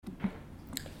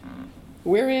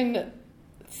We're in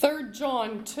 3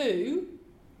 John 2.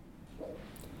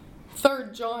 3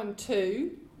 John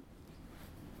 2.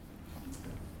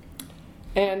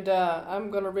 And I'm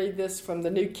going to read this from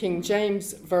the New King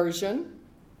James Version.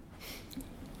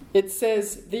 It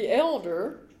says, "The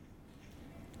elder,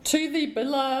 to the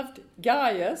beloved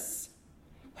Gaius,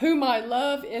 whom I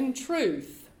love in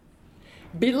truth.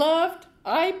 Beloved,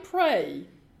 I pray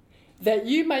that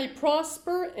you may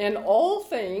prosper in all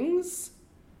things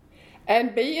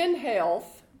and be in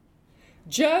health,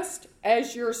 just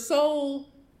as your soul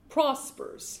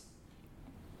prospers."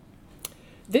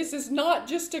 This is not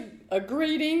just a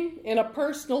greeting in a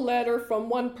personal letter from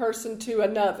one person to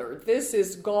another. This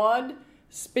is God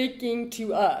speaking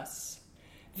to us.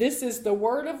 This is the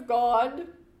Word of God.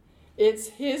 It's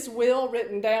His will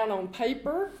written down on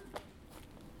paper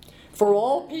for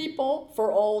all people,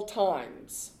 for all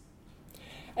times.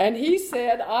 And He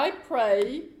said, "I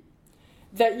pray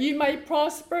that you may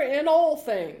prosper in all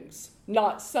things."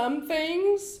 Not some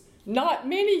things, not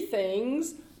many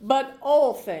things, but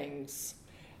all things.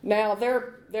 Now,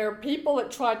 there are people that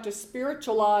try to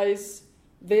spiritualize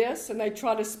this, and they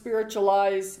try to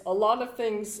spiritualize a lot of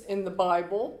things in the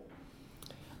Bible.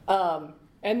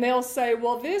 And they'll say,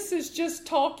 well, this is just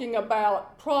talking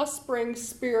about prospering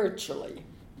spiritually.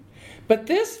 But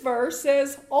this verse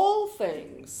says all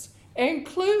things,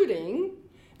 including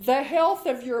the health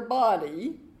of your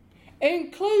body,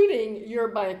 including your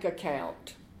bank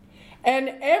account,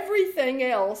 and everything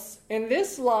else in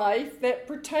this life that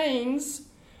pertains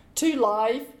to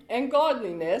life and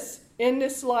godliness in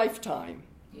this lifetime.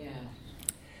 Yeah.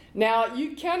 Now,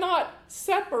 you cannot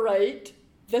separate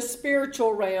the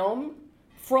spiritual realm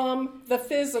from the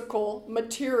physical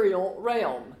material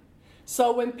realm.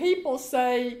 So when people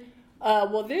say,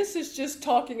 well, this is just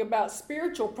talking about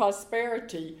spiritual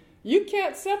prosperity, you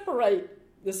can't separate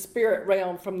the spirit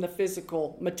realm from the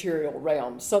physical material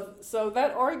realm. So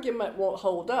that argument won't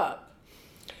hold up.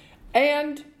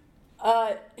 And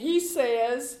he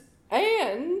says,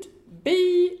 "And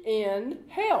be in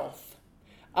health.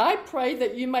 I pray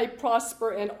that you may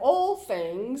prosper in all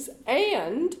things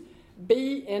and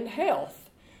be in health."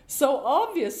 So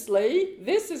obviously,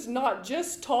 this is not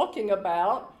just talking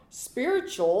about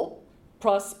spiritual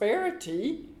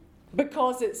prosperity,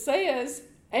 because it says,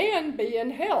 "and be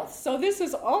in health." So this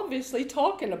is obviously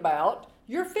talking about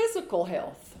your physical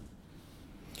health.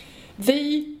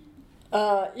 The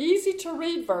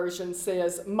easy-to-read version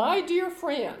says, "My dear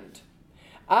friend,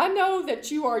 I know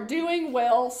that you are doing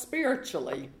well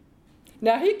spiritually."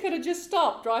 Now, he could have just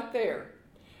stopped right there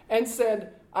and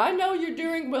said, "I know you're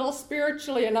doing well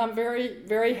spiritually, and I'm very,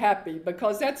 very happy,"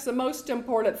 because that's the most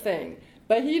important thing.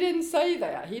 But he didn't say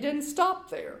that. He didn't stop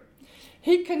there.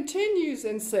 He continues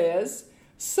and says,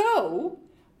 "So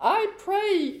I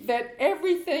pray that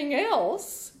everything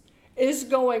else is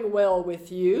going well with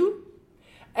you,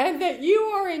 and that you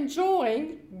are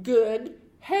enjoying good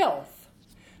health."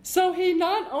 So he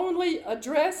not only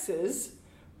addresses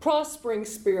prospering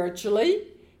spiritually,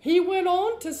 he went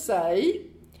on to say,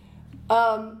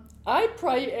 I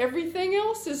pray everything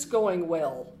else is going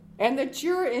well, and that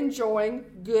you're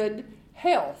enjoying good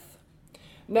health.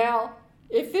 Now,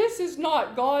 if this is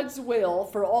not God's will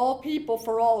for all people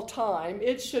for all time,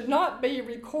 it should not be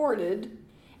recorded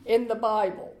in the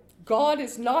Bible. God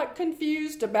is not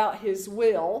confused about His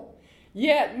will,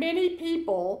 yet many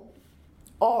people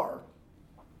are.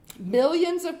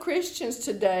 Millions of Christians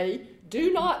today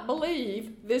do not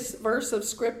believe this verse of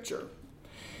Scripture.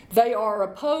 They are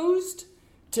opposed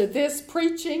to this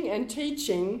preaching and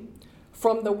teaching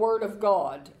from the Word of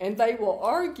God, and they will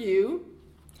argue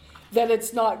that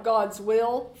it's not God's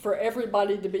will for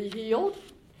everybody to be healed,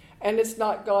 and it's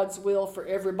not God's will for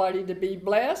everybody to be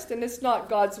blessed, and it's not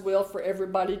God's will for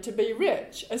everybody to be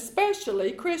rich,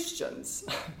 especially Christians.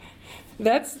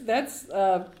 That's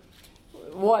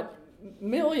what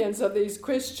millions of these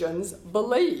Christians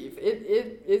believe.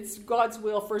 It's God's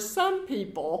will for some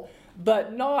people,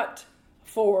 but not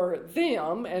for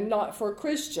them and not for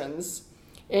Christians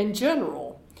in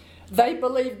general. They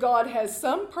believe God has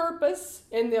some purpose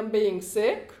in them being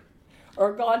sick,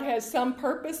 or God has some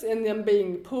purpose in them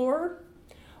being poor,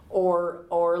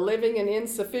 or living in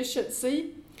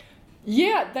insufficiency.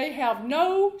 Yet they have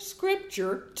no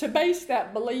scripture to base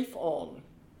that belief on.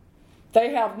 They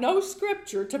have no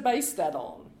scripture to base that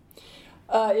on.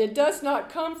 It does not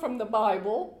come from the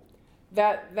Bible.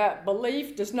 That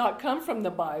belief does not come from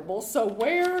the Bible. So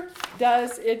where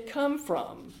does it come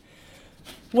from?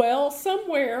 Well,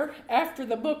 somewhere after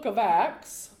the book of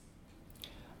Acts,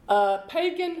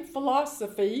 pagan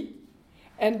philosophy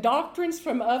and doctrines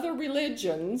from other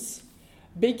religions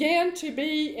began to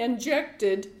be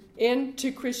injected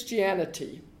into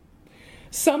Christianity.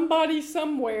 Somebody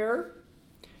somewhere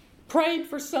prayed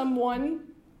for someone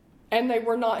and they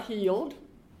were not healed.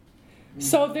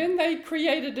 So then they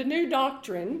created a new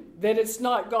doctrine that it's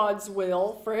not God's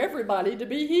will for everybody to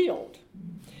be healed.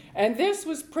 And this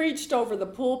was preached over the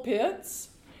pulpits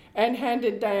and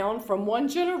handed down from one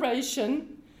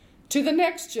generation to the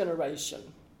next generation.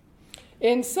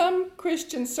 In some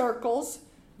Christian circles,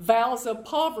 vows of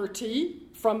poverty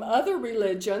from other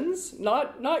religions,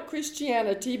 not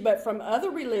Christianity, but from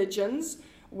other religions,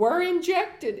 were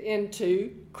injected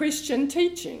into Christian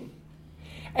teaching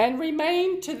and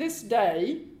remain to this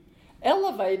day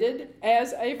elevated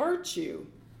as a virtue.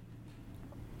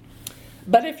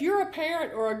 But if you're a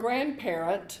parent or a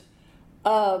grandparent,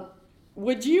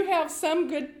 would you have some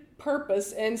good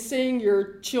purpose in seeing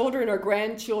your children or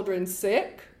grandchildren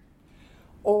sick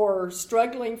or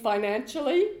struggling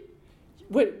financially?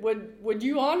 Would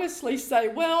you honestly say,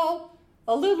 well,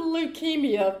 a little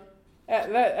leukemia,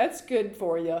 that's good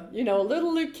for you. You know, a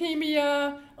little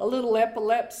leukemia, a little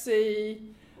epilepsy,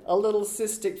 a little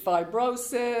cystic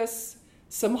fibrosis,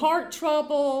 some heart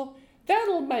trouble,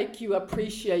 that'll make you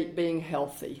appreciate being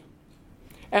healthy.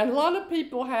 And a lot of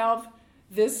people have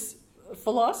this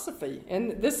philosophy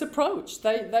and this approach.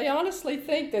 They honestly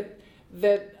think that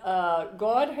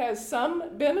God has some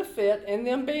benefit in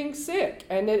them being sick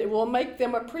and that it will make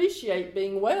them appreciate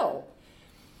being well.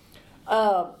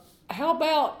 How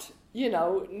about,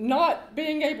 not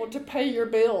being able to pay your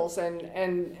bills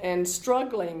and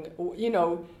struggling,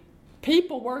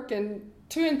 people working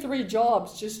 2 and 3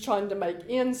 jobs just trying to make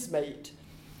ends meet.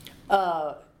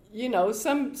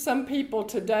 Some people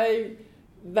today,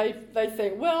 they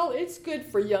think, well, it's good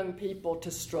for young people to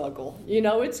struggle.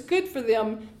 It's good for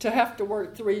them to have to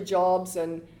work 3 jobs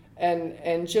and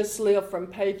just live from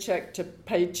paycheck to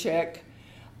paycheck.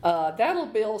 That'll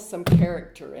build some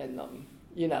character in them,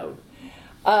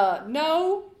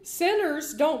 No,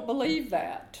 sinners don't believe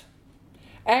that.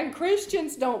 And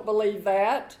Christians don't believe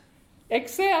that,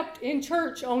 except in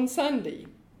church on Sunday.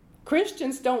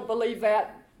 Christians don't believe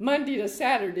that Monday to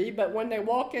Saturday, but when they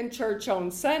walk in church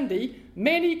on Sunday,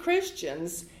 many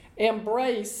Christians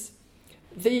embrace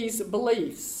these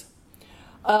beliefs.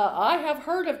 I have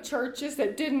heard of churches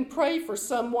that didn't pray for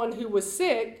someone who was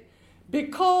sick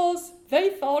because they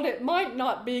thought it might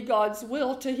not be God's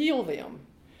will to heal them.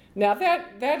 Now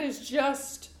that is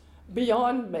just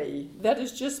beyond me. That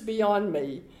is just beyond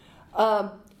me.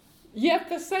 Yet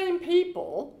the same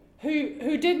people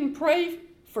who didn't pray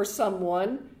for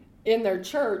someone in their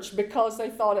church because they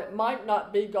thought it might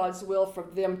not be God's will for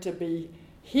them to be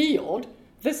healed,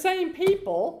 the same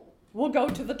people will go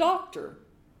to the doctor.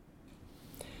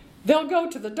 They'll go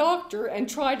to the doctor and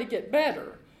try to get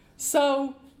better.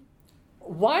 So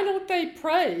why don't they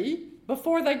pray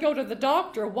before they go to the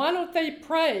doctor? Why don't they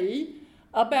pray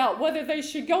about whether they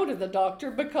should go to the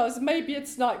doctor? Because maybe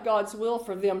it's not God's will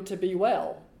for them to be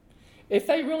well. If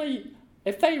they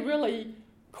really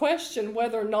question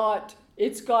whether or not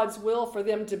it's God's will for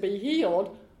them to be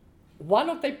healed, why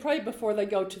don't they pray before they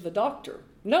go to the doctor?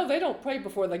 No, they don't pray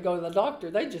before they go to the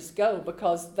doctor. They just go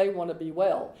because they want to be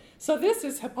well. So this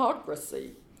is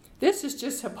hypocrisy. This is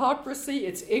just hypocrisy.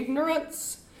 It's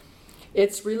ignorance.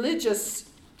 It's religious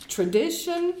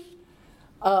tradition.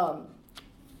 I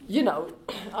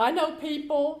know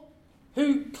people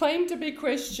who claim to be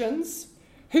Christians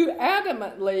who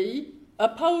adamantly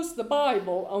oppose the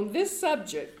Bible on this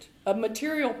subject of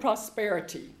material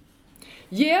prosperity.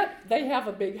 Yet they have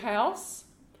a big house,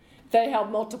 they have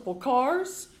multiple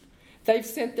cars, they've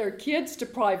sent their kids to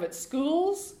private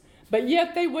schools, but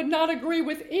yet they would not agree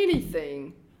with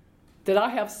anything that I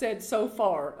have said so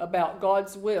far about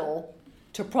God's will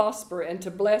to prosper and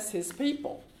to bless his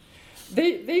people.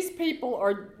 These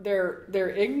people they're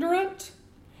ignorant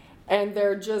and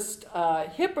they're just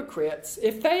hypocrites.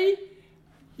 If they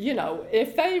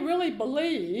really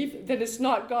believe that it's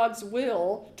not God's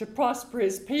will to prosper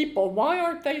his people, why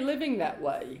aren't they living that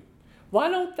way? Why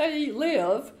don't they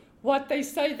live what they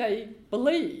say they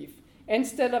believe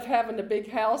instead of having a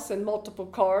big house and multiple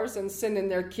cars and sending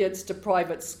their kids to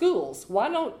private schools?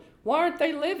 Why aren't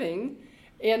they living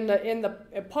in the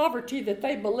poverty that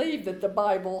they believe that the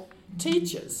Bible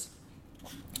teaches?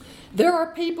 There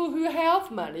are people who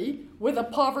have money with a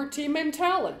poverty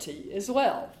mentality as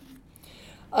well.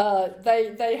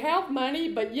 They have money,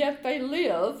 but yet they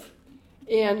live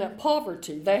in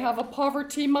poverty. They have a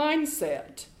poverty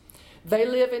mindset. They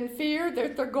live in fear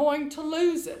that they're going to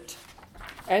lose it,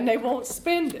 and they won't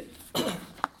spend it.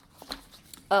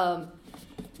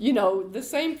 The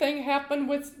same thing happened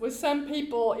with some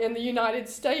people in the United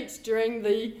States during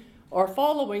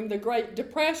following the Great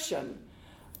Depression.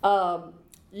 when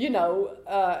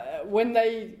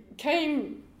they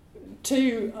came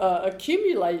to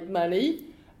accumulate money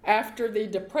after the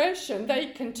Depression, they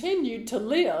continued to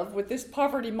live with this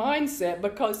poverty mindset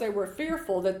because they were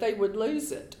fearful that they would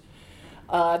lose it.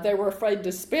 They were afraid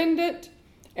to spend it,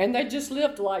 and they just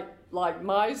lived like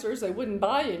misers. They wouldn't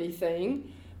buy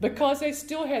anything because they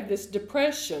still had this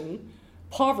depression,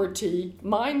 poverty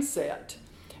mindset.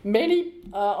 Many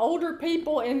older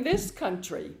people in this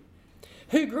country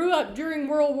who grew up during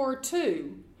World War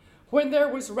II, when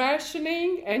there was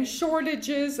rationing and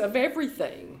shortages of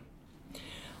everything.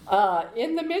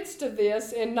 In the midst of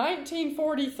this, in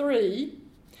 1943,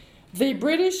 the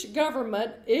British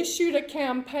government issued a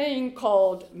campaign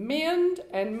called Mend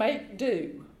and Make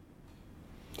Do.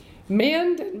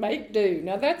 Mend and make do.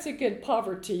 Now that's a good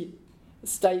poverty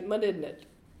statement, isn't it?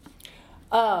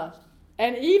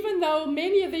 And even though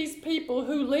many of these people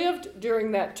who lived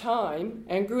during that time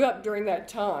and grew up during that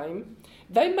time,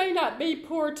 they may not be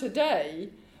poor today,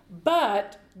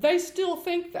 but they still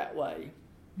think that way.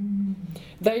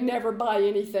 They never buy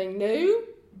anything new.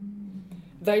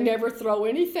 They never throw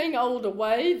anything old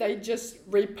away. They just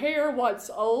repair what's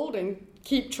old and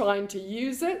keep trying to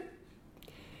use it.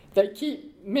 They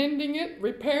keep mending it,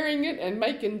 repairing it, and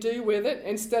making do with it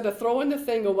instead of throwing the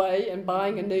thing away and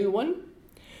buying a new one.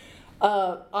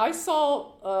 I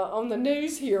saw on the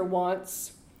news here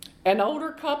once an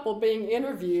older couple being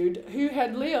interviewed who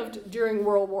had lived during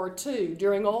World War II,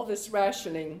 during all this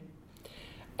rationing.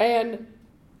 And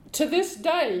to this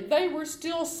day, they were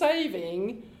still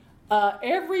saving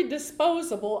every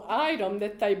disposable item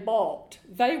that they bought.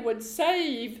 They would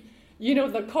save,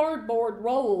 the cardboard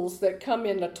rolls that come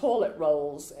in the toilet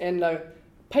rolls and the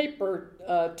paper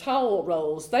towel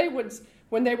rolls.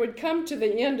 When they would come to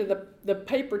the end of the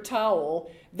paper towel,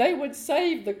 they would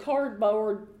save the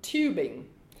cardboard tubing,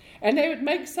 and they would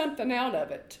make something out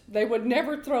of it. They would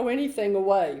never throw anything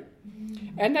away.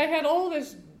 And they had all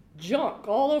this junk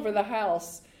all over the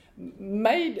house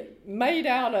made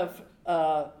out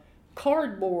of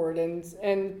cardboard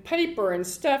and paper and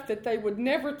stuff that they would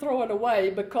never throw it away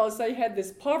because they had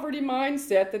this poverty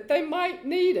mindset that they might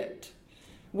need it.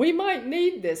 We might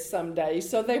need this someday,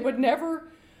 so they would never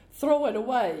throw it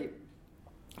away.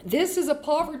 This is a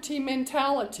poverty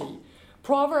mentality.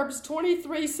 Proverbs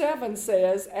 23:7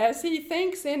 says, "As he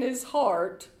thinks in his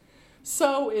heart,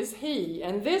 so is he."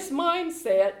 And this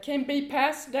mindset can be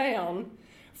passed down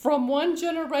from one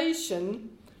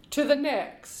generation to the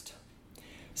next.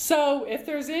 So if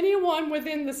there's anyone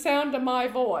within the sound of my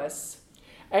voice,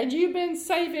 and you've been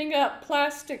saving up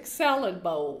plastic salad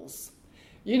bowls,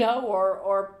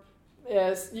 or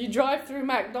as you drive through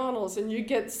McDonald's and you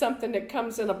get something that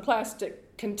comes in a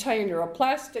plastic container, a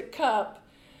plastic cup,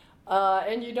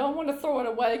 and you don't want to throw it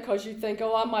away because you think,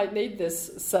 I might need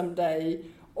this someday,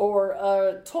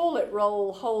 or toilet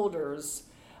roll holders,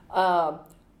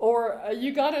 or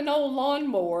you got an old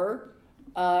lawnmower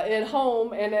at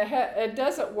home and it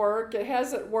doesn't work, it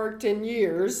hasn't worked in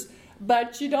years,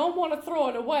 but you don't want to throw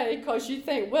it away because you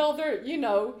think,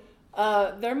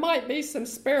 there might be some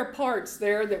spare parts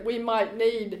there that we might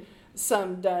need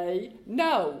someday.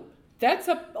 No,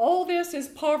 all this is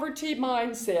poverty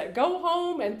mindset. Go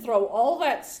home and throw all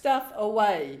that stuff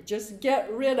away. Just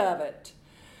get rid of it.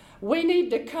 We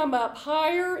need to come up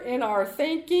higher in our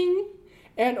thinking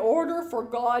in order for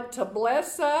God to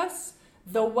bless us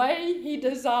the way He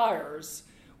desires.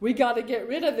 We got to get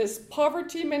rid of this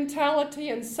poverty mentality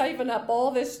and saving up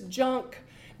all this junk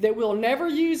that we'll never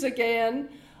use again.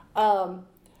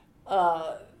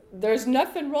 There's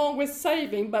nothing wrong with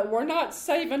saving, but we're not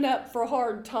saving up for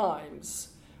hard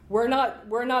times. We're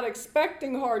not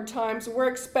expecting hard times. We're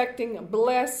expecting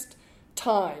blessed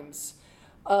times.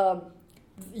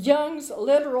 Young's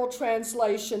literal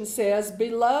translation says,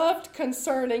 "Beloved,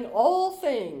 concerning all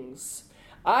things,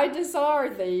 I desire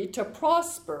thee to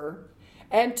prosper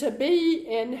and to be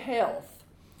in health."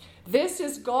 This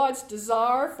is God's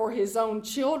desire for His own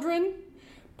children,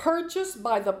 purchased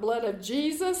by the blood of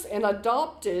Jesus and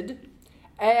adopted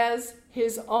as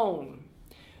His own.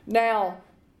 Now,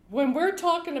 when we're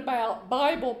talking about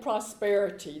Bible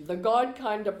prosperity, the God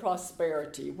kind of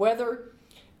prosperity, whether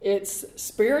it's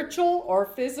spiritual or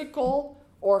physical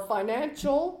or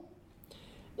financial,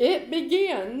 it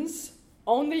begins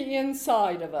on the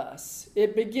inside of us.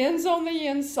 It begins on the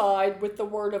inside with the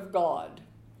Word of God.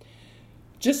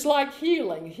 Just like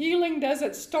healing. Healing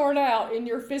doesn't start out in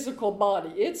your physical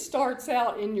body. It starts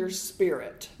out in your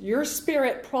spirit. Your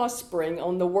spirit prospering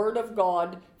on the Word of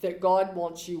God, that God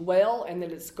wants you well and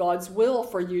that it's God's will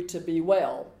for you to be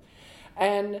well.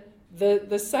 And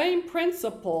the same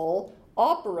principle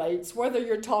operates whether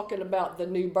you're talking about the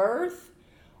new birth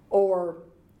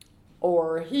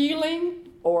or healing,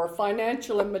 or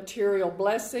financial and material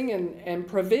blessing and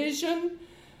provision.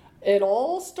 It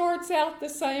all starts out the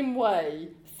same way.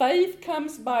 Faith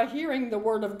comes by hearing the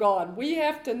Word of God. We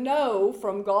have to know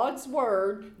from God's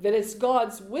Word that it's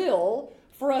God's will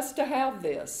for us to have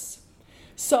this.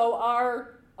 So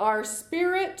our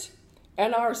spirit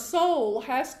and our soul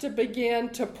has to begin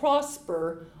to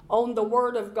prosper on the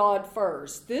Word of God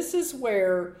first. This is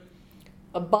where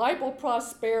a Bible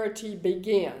prosperity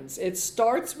begins. It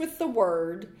starts with the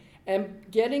Word and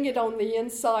getting it on the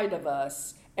inside of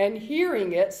us and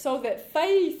hearing it so that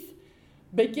faith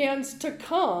begins to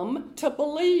come to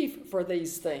believe for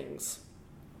these things.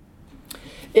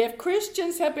 If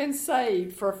Christians have been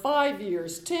saved for 5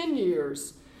 years, 10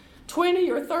 years,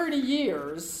 20 or 30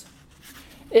 years,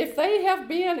 if they have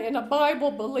been in a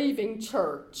Bible-believing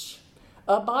church,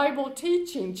 a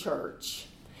Bible-teaching church,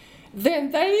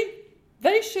 then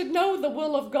they should know the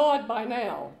will of God by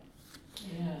now.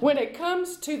 Yeah. When it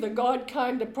comes to the God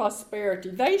kind of prosperity,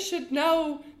 they should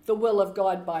know the will of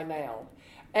God by now.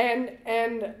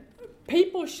 And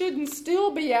people shouldn't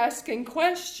still be asking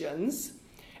questions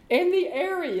in the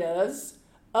areas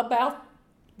about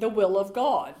the will of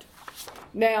God.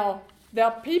 Now, there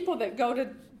are people that go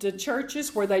to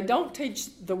churches where they don't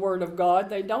teach the Word of God,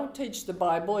 they don't teach the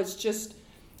Bible, it's just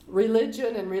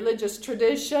religion and religious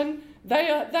tradition. They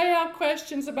have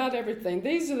questions about everything.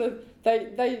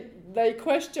 They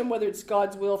question whether it's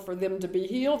God's will for them to be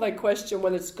healed. They question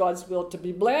whether it's God's will to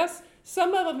be blessed.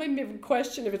 Some of them even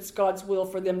question if it's God's will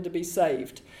for them to be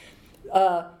saved.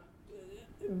 But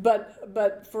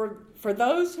for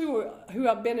those who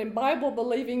have been in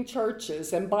Bible-believing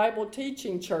churches and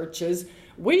Bible-teaching churches,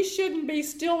 we shouldn't be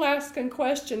still asking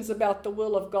questions about the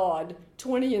will of God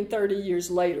 20 and 30 years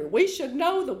later. We should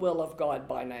know the will of God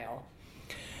by now.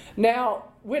 Now,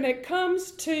 when it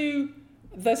comes to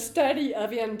the study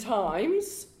of end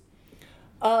times,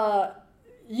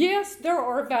 yes, there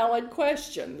are valid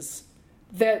questions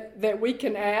that we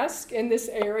can ask in this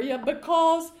area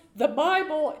because the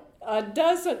Bible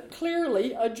doesn't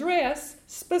clearly address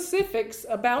specifics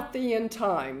about the end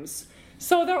times.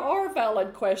 So there are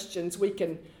valid questions we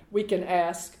can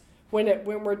ask when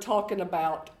we're talking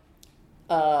about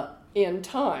end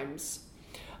times.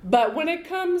 But when it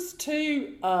comes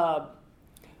to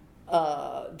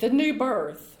the new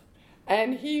birth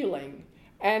and healing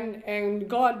and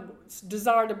God's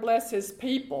desire to bless His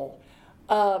people,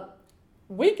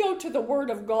 we go to the Word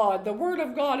of God. The Word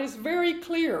of God is very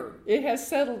clear. It has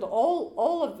settled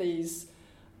all of these.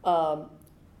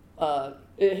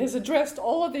 It has addressed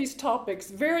all of these topics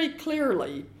very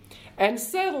clearly and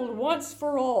settled once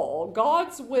for all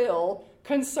God's will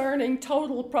concerning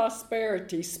total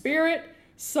prosperity, spirit,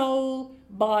 soul,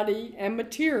 body, and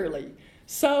materially.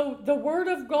 So the Word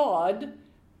of God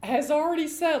has already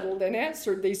settled and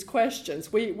answered these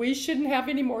questions. We shouldn't have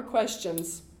any more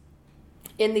questions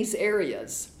in these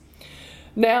areas.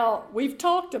 Now, we've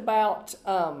talked about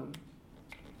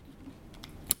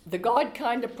the God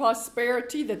kind of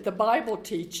prosperity that the Bible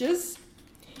teaches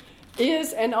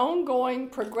is an ongoing,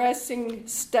 progressing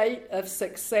state of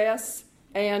success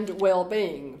and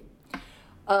well-being.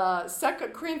 2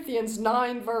 Corinthians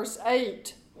 9, verse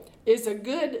 8 is a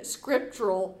good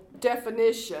scriptural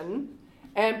definition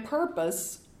and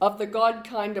purpose of the God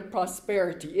kind of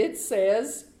prosperity. It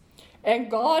says, "And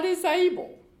God is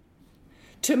able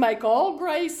to make all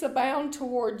grace abound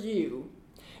toward you,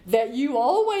 that you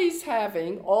always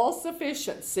having all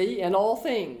sufficiency in all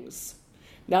things."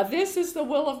 Now this is the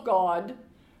will of God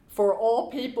for all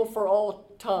people for all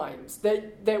times,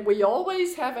 that we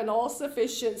always have an all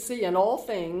sufficiency in all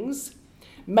things,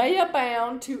 may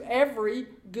abound to every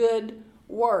good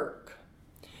work.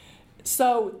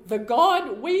 So the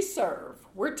God we serve,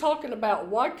 we're talking about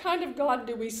what kind of God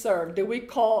do we serve? Do we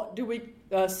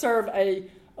serve a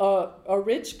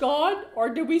rich God, or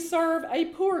do we serve a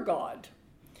poor God?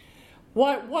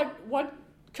 What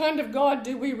kind of God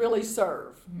do we really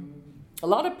serve? A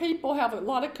lot of people have a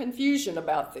lot of confusion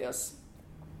about this,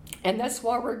 and that's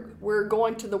why we're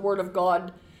going to the Word of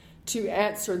God to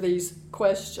answer these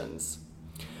questions.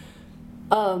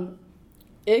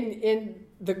 In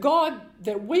the God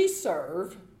that we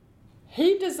serve,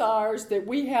 He desires that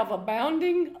we have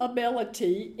abounding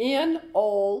ability in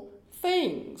all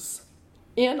things.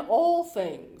 In all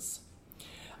things.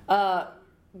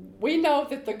 We know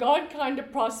that the God kind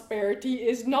of prosperity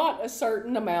is not a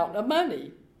certain amount of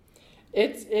money.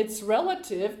 It's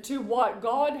relative to what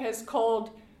God has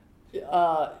called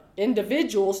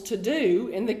individuals to do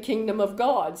in the kingdom of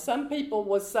God. Some people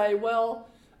will say, well,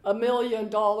 $1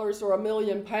 million or £1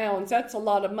 million, that's a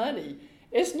lot of money.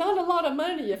 it's not a lot of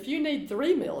money if you need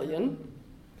 $3 million.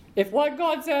 If what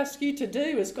God's asked you to do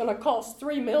is going to cost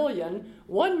 $3 million,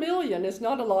 $1 million is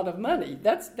not a lot of money.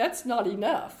 That's not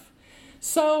enough.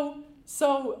 So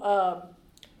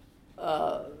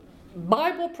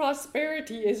Bible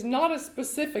prosperity is not a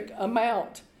specific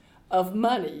amount of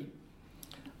money.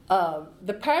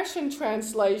 The Passion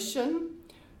Translation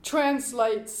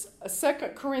translates 2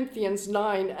 Corinthians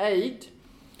 9:8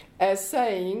 as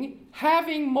saying,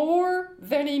 having more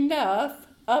than enough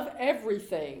of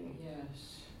everything.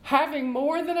 Yes. Having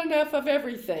more than enough of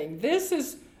everything. This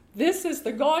is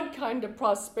the God kind of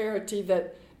prosperity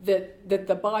that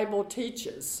the Bible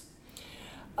teaches.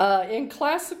 In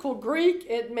classical Greek,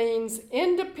 it means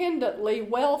independently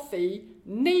wealthy,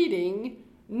 needing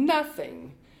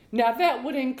nothing. Now that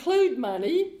would include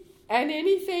money and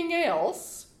anything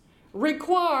else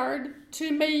required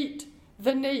to meet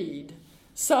the need.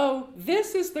 So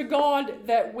this is the God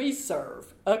that we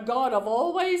serve, a God of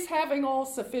always having all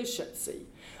sufficiency,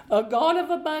 a God of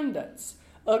abundance,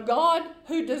 a God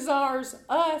who desires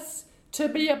us to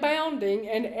be abounding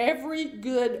in every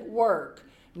good work.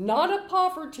 Not a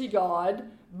poverty God,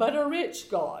 but a rich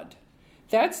God.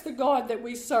 That's the God that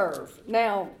we serve.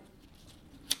 Now,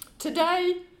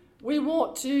 today we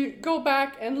want to go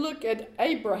back and look at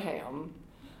Abraham.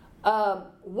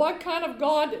 What kind of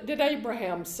God did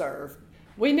Abraham serve?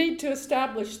 We need to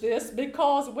establish this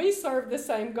because we serve the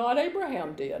same God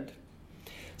Abraham did.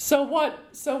 So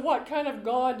what kind of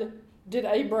God did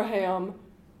Abraham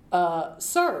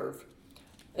serve?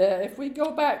 If we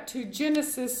go back to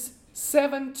Genesis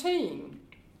 17,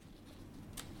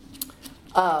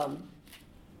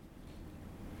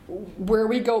 where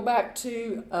we go back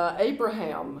to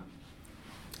Abraham.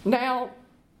 Now,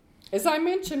 as I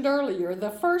mentioned earlier,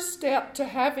 the first step to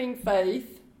having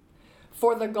faith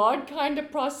for the God kind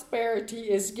of prosperity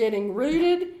is getting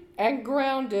rooted and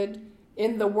grounded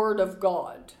in the Word of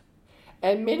God.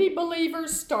 And many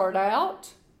believers start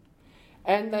out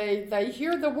and they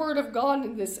hear the Word of God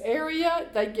in this area.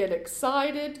 They get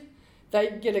excited.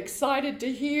 They get excited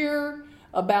to hear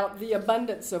about the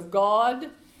abundance of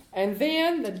God. And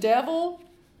then the devil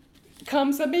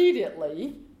comes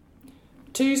immediately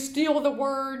to steal the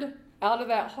Word out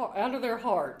of their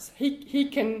hearts. He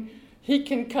can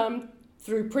come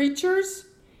through preachers.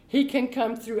 He can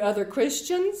come through other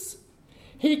Christians.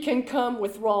 He can come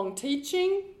with wrong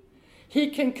teaching. He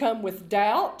can come with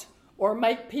doubt or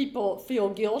make people feel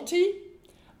guilty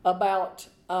about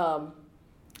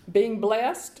being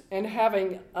blessed and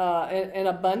having an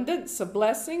abundance of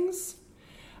blessings.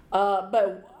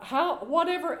 But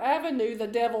whatever avenue the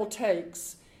devil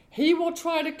takes, he will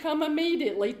try to come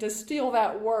immediately to steal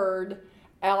that word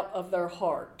out of their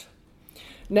heart.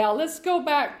 Now let's go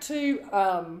back to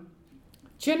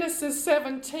Genesis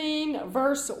 17,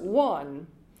 verse 1.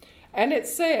 And it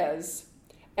says,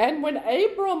 "And when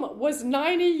Abram was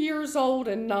 90 years old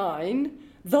and 9,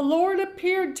 the Lord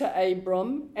appeared to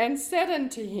Abram and said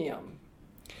unto him."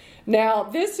 Now,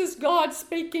 this is God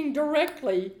speaking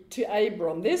directly to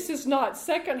Abram. This is not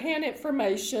secondhand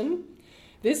information.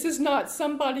 This is not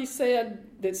somebody said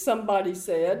that somebody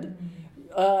said.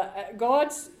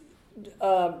 God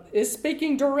is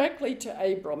speaking directly to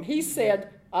Abram. He said,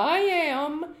 "I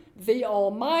am the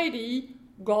Almighty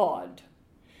God."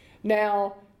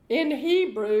 Now, in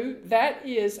Hebrew, that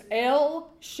is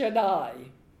El Shaddai.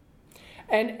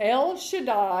 And El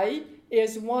Shaddai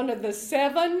is one of the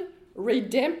 7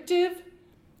 redemptive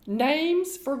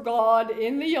names for God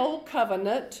in the Old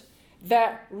Covenant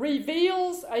that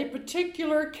reveals a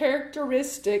particular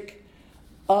characteristic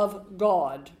of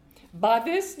God. By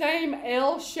this name,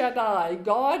 El Shaddai,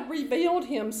 God revealed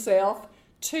himself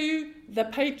to the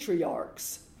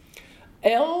patriarchs.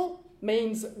 El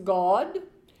means God,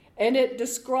 and it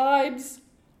describes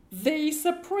the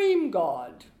supreme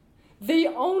God, the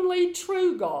only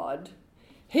true God,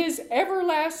 his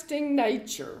everlasting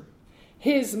nature,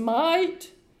 his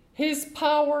might, his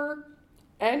power,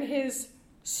 and his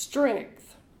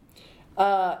strength.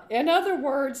 In other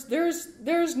words,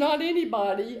 there's not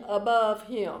anybody above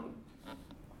him.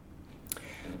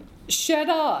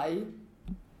 Shaddai,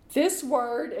 this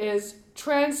word is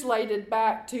translated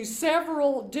back to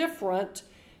several different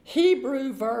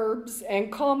Hebrew verbs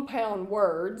and compound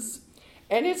words,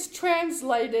 and it's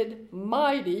translated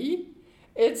mighty.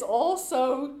 It's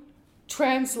also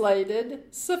translated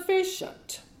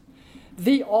sufficient,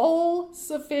 the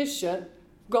all-sufficient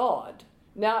God.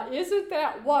 Now, isn't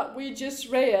that what we just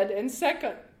read in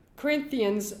 2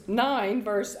 Corinthians 9,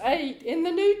 verse 8 in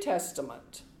the New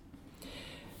Testament?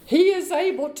 He is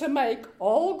able to make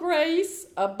all grace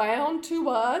abound to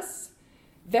us,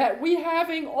 that we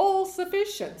having all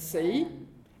sufficiency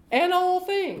in all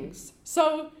things.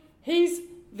 So he's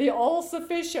the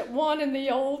all-sufficient one in the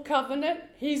old covenant.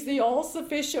 He's the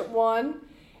all-sufficient one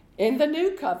in the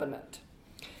new covenant.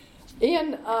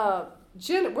 We're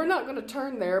not going to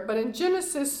turn there, but in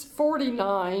Genesis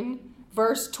 49,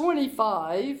 verse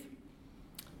 25,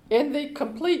 in the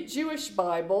complete Jewish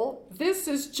Bible, this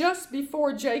is just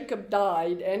before Jacob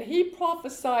died, and he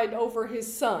prophesied over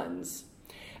his sons.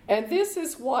 And this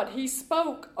is what he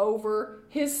spoke over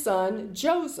his son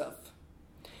Joseph.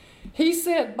 He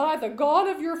said, by the God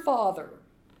of your father,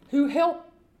 who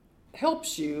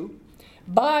helps you,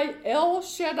 by El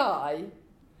Shaddai,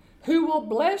 who will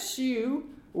bless you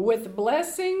with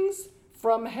blessings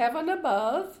from heaven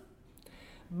above,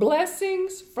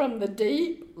 blessings from the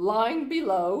deep lying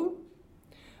below,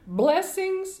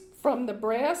 blessings from the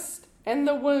breast and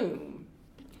the womb.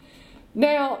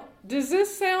 Now, does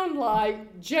this sound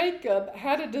like Jacob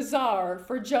had a desire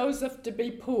for Joseph to be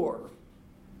poor?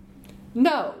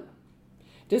 No.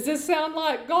 Does this sound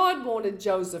like God wanted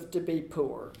Joseph to be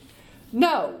poor?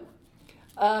 No.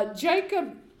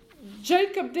 Jacob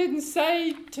didn't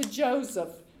say to Joseph,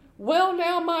 well,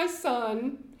 now, my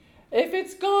son, if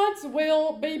it's God's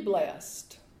will, be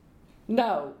blessed.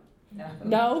 No,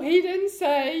 he didn't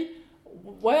say,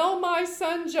 well, my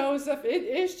son Joseph,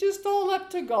 it's just all up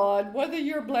to God whether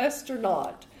you're blessed or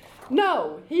not.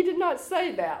 No, he did not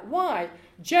say that. Why?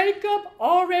 Jacob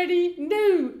already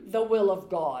knew the will of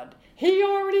God. He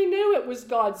already knew it was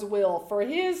God's will for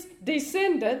his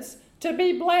descendants to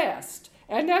be blessed.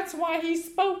 And that's why he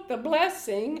spoke the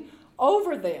blessing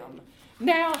over them.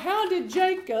 Now, how did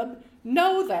Jacob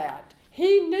know that?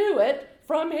 He knew it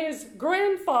from his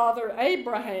grandfather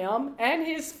Abraham and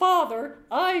his father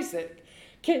Isaac.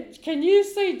 Can you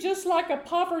see, just like a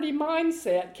poverty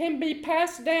mindset can be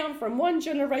passed down from one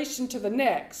generation to the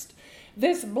next,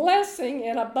 this blessing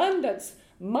and abundance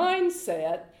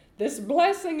mindset, this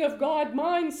blessing of God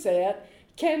mindset,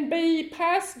 can be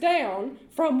passed down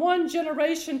from one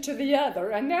generation to the other.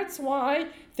 And that's why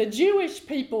the Jewish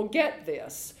people get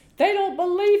this. They don't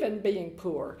believe in being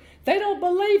poor. They don't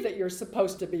believe that you're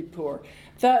supposed to be poor.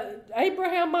 The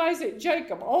Abraham, Isaac,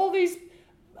 Jacob, all these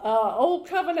old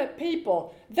covenant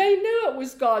people, they knew it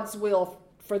was God's will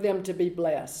for them to be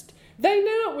blessed. They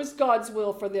knew it was God's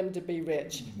will for them to be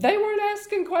rich. They weren't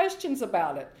asking questions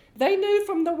about it. They knew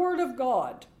from the Word of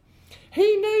God.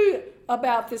 He knew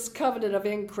about this covenant of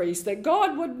increase, that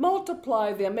God would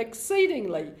multiply them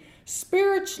exceedingly,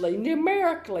 spiritually,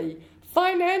 numerically,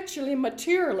 financially,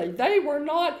 materially. They were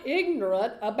not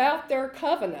ignorant about their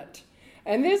covenant.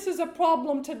 And this is a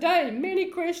problem today. Many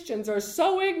Christians are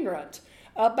so ignorant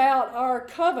about our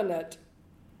covenant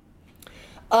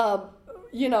of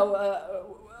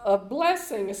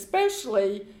blessing,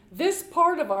 especially this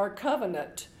part of our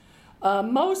covenant.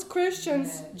 Most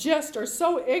Christians just are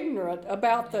so ignorant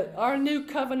about our new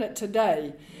covenant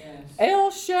today. Yes.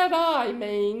 El Shaddai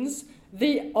means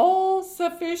the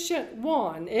all-sufficient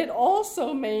one. It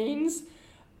also means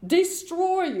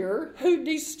destroyer, who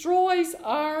destroys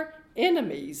our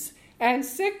enemies. And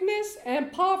sickness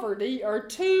and poverty are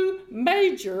two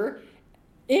major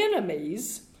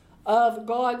enemies of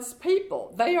God's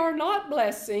people. They are not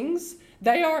blessings,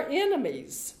 they are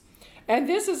enemies. And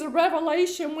this is a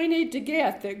revelation we need to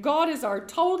get, that God is our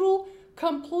total,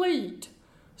 complete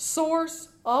source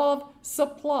of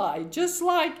supply. Just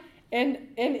like an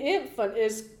infant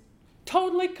is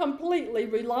totally, completely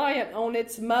reliant on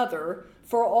its mother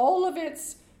for all of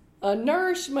its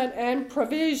nourishment and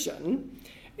provision.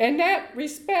 In that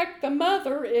respect, the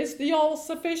mother is the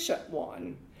all-sufficient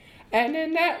one. And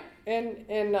in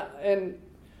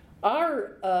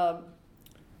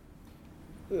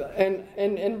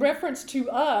reference to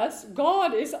us,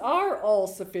 God is our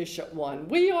all-sufficient one.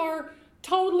 We are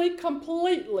totally,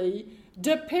 completely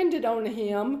dependent on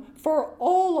Him for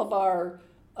all of our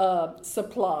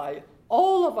supply,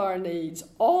 all of our needs,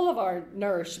 all of our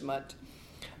nourishment.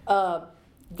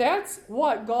 That's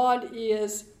what God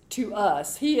is to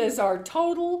us. He is our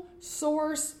total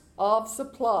source of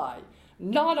supply.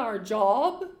 Not our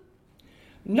job,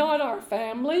 not our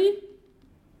family,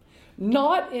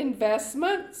 not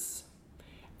investments,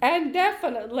 and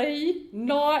definitely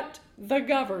not the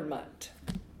government.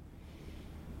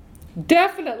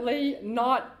 Definitely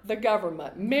not the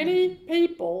government. Many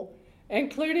people,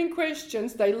 including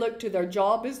Christians, they look to their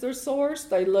job as their source.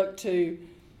 They look to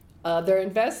their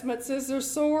investments as their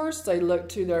source. They look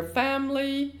to their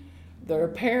family, their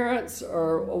parents,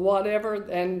 or whatever.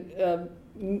 And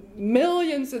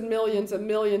millions and millions and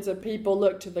millions of people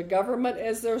look to the government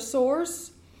as their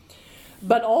source.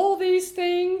 But all these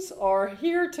things are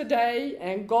here today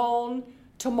and gone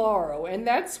tomorrow. And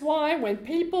that's why when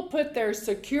people put their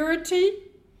security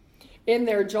in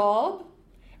their job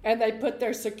and they put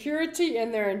their security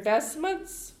in their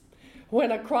investments,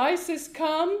 when a crisis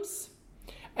comes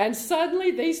and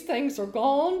suddenly these things are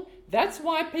gone, that's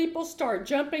why people start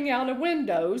jumping out of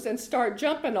windows and start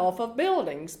jumping off of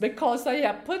buildings, because they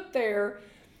have put their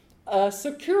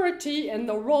security in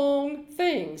the wrong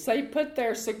things. They put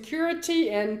their security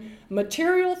in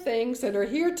material things that are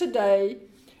here today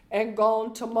and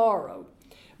gone tomorrow.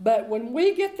 But when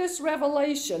we get this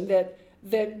revelation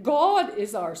that God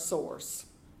is our source,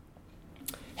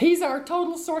 He's our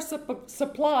total source of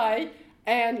supply,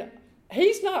 and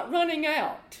He's not running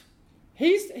out.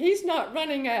 He's not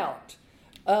running out.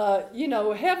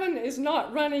 Heaven is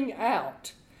not running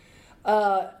out.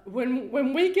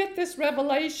 When we get this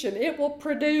revelation, it will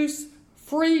produce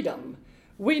freedom.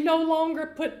 We no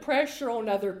longer put pressure on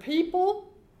other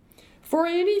people for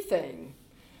anything.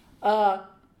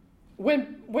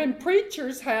 When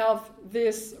preachers have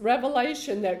this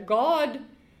revelation that God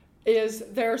is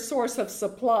their source of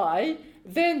supply,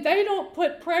 then they don't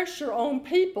put pressure on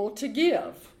people to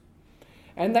give.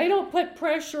 And they don't put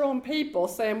pressure on people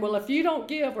saying, well, if you don't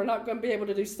give, we're not going to be able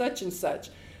to do such and such.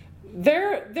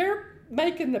 They're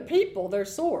making the people their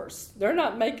source. They're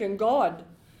not making God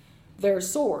their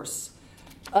source.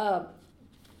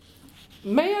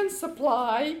 Man's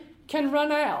supply can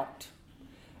run out,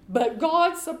 but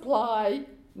God's supply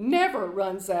never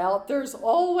runs out. There's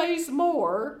always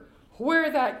more where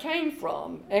that came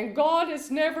from. And God is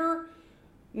never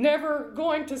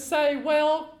going to say,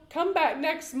 well, come back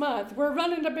next month. We're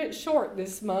running a bit short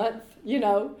this month,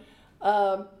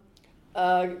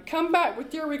 come back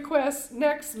with your request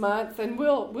next month, and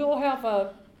we'll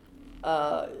have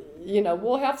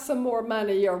we'll have some more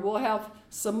money, or we'll have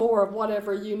some more of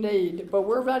whatever you need, but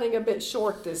we're running a bit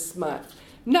short this month.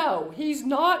 No, He's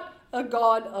not a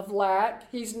God of lack.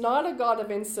 He's not a God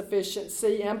of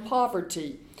insufficiency and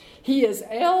poverty. He is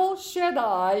El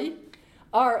Shaddai,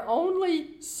 our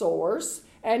only source,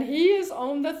 and He is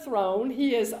on the throne.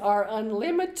 He is our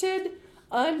unlimited,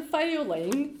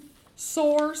 unfailing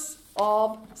source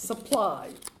of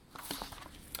supply.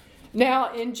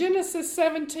 Now, in Genesis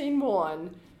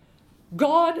 17:1,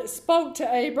 God spoke to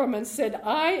Abram and said,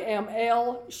 I am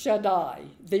El Shaddai,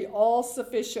 the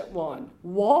all-sufficient one.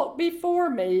 Walk before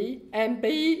me and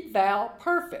be thou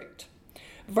perfect.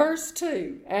 Verse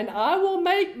 2, and I will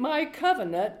make my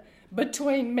covenant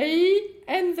between me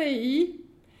and thee,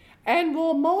 and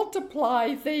will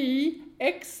multiply thee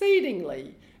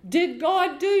exceedingly. Did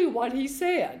God do what He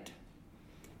said?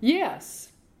 Yes.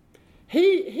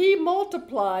 He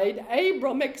multiplied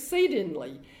Abram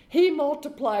exceedingly. He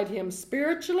multiplied him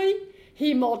spiritually.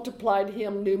 He multiplied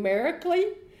him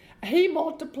numerically. He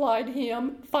multiplied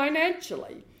him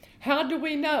financially. How do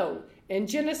we know? In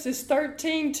Genesis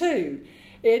 13:2,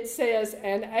 it says,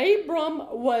 and Abram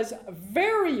was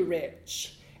very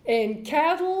rich in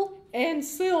cattle and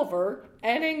silver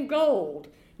and in gold.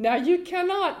 Now, you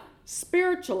cannot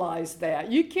spiritualize that.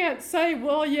 You can't say,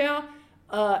 well, yeah,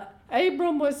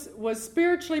 Abram was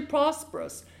spiritually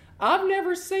prosperous. I've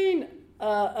never seen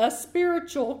a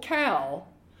spiritual cow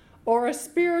or a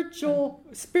spiritual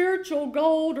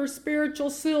gold or spiritual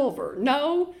silver.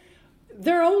 No,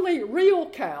 they're only real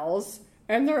cows,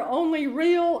 and there's only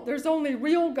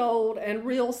real gold and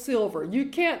real silver. You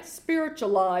can't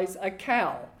spiritualize a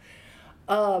cow.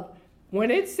 When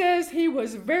it says he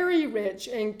was very rich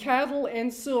in cattle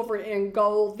and silver and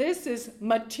gold, this is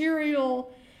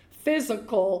material,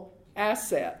 physical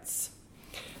assets.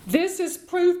 This is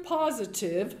proof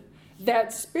positive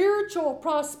that spiritual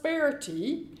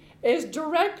prosperity is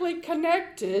directly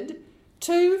connected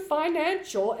to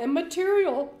financial and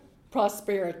material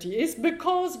prosperity. It's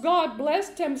because God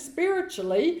blessed him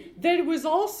spiritually that he was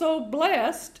also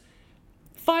blessed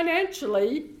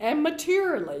financially and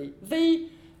materially. The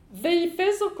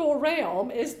physical realm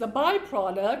is the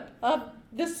byproduct of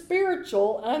the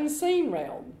spiritual unseen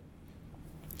realm.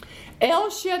 El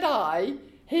Shaddai,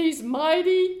 he's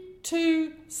mighty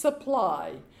to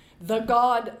supply. The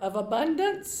God of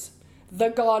abundance, the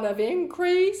God of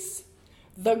increase,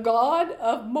 the God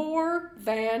of more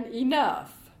than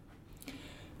enough.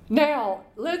 Now,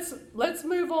 let's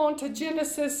move on to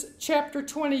Genesis chapter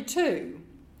 22.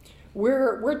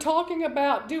 We're talking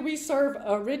about, do we serve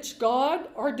a rich God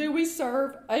or do we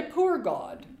serve a poor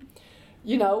God?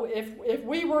 You know, if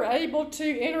we were able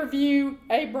to interview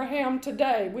Abraham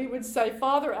today, we would say,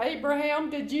 Father Abraham,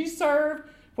 did you serve,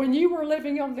 when you were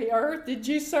living on the earth, did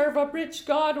you serve a rich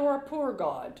God or a poor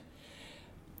God?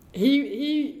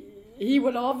 He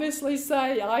would obviously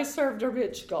say, I served a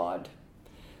rich God.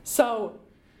 So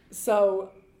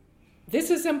This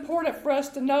is important for us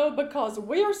to know because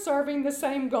we are serving the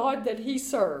same God that he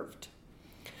served.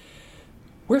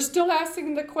 We're still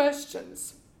asking the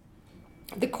questions.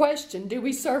 The question, do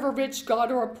we serve a rich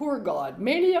God or a poor God?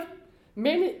 Many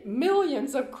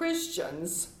millions of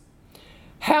Christians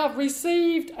have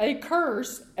received a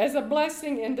curse as a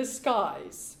blessing in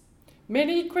disguise.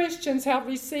 Many Christians have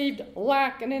received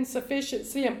lack and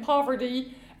insufficiency and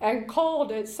poverty and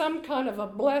called it some kind of a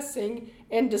blessing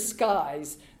in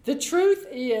disguise. The truth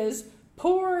is,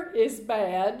 poor is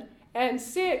bad and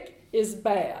sick is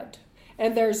bad.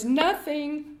 And there's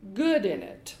nothing good in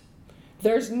it.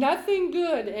 There's nothing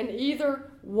good in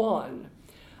either one.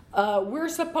 We're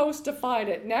supposed to fight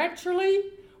it naturally.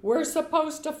 We're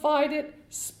supposed to fight it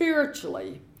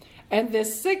spiritually. And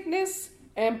this sickness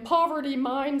and poverty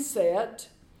mindset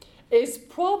is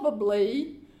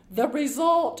probably the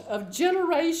result of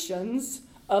generations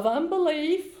of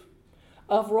unbelief,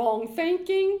 of wrong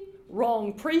thinking,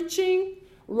 wrong preaching,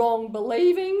 wrong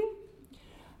believing.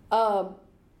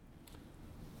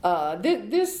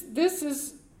 This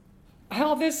is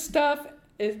how this stuff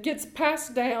gets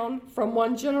passed down from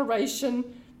one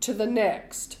generation to the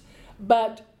next.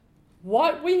 But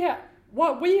what we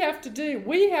have to do,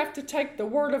 we have to take the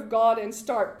Word of God and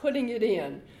start putting it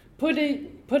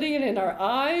in our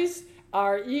eyes,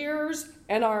 our ears,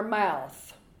 and our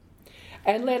mouth,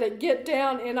 and let it get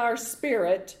down in our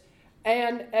spirit.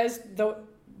 And as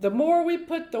the more we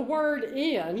put the Word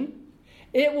in,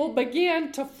 it will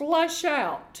begin to flush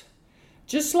out.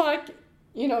 Just like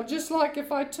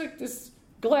if I took this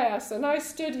glass and I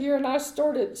stood here and I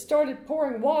started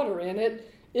pouring water in it,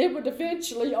 it would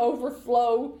eventually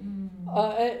overflow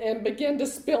and begin to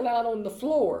spill out on the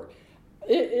floor.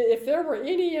 If there were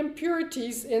any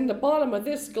impurities in the bottom of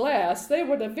this glass, they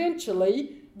would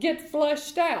eventually get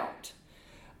flushed out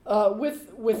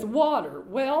with water.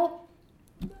 Well,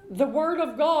 the Word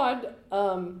of God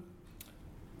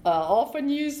often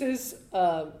uses,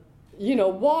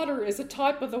 water as a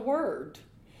type of the Word.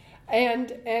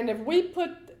 And if we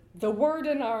put the Word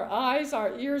in our eyes,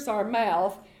 our ears, our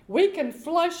mouth, we can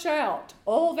flush out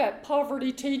all that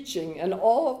poverty teaching and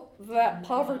all that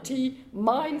poverty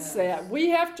mindset. We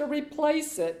have to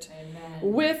replace it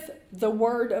with the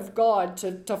Word of God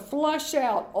to flush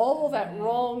out all that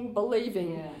wrong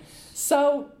believing.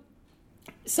 Yes.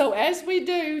 So as we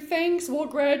do, things will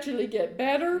gradually get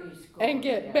better and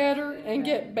get better and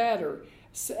get better.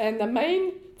 And the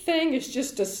main thing is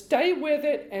just to stay with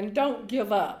it and don't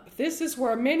give up. This is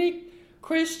where many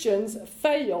Christians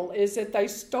fail, is that they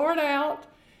start out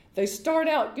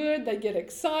good, they get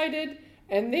excited,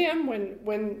 and then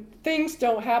when things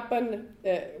don't happen,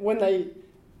 when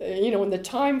in the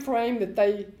time frame that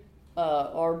they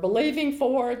are believing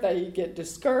for, they get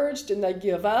discouraged and they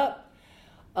give up.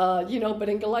 But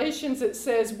in Galatians it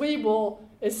says,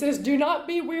 do not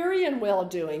be weary in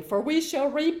well-doing, for we shall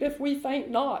reap if we faint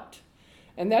not.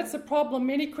 And that's the problem.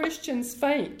 Many Christians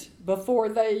faint before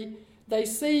they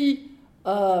see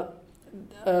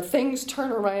things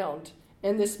turn around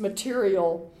in this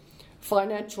material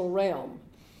financial realm.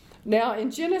 Now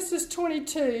in Genesis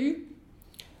 22,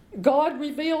 God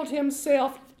revealed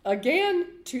himself again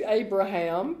to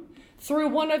Abraham through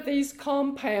one of these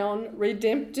compound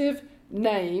redemptive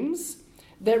names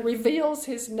that reveals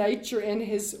his nature and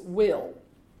his will.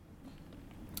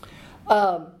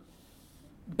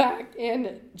 Back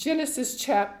in Genesis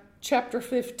chapter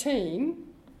 15,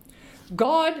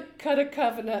 God cut a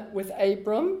covenant with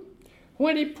Abram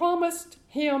when he promised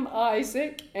him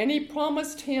Isaac and he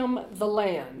promised him the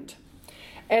land.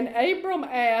 And Abram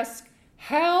asked,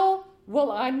 how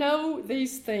will I know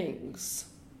these things?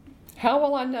 How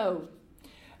will I know?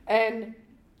 And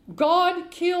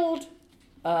God killed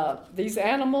these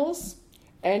animals,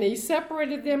 and he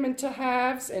separated them into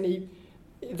halves, and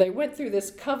they went through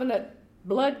this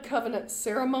blood covenant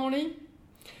ceremony.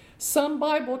 Some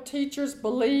Bible teachers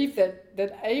believe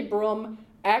that Abram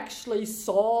actually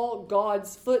saw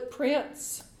God's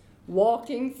footprints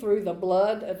walking through the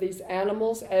blood of these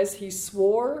animals as he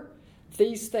swore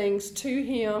these things to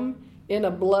him in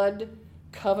a blood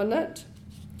covenant,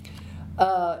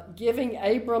 giving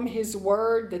Abram his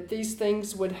word that these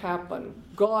things would happen.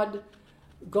 God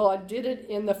did it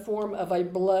in the form of a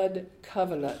blood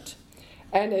covenant.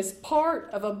 And as part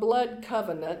of a blood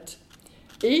covenant,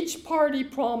 each party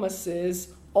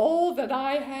promises, all that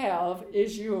I have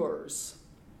is yours.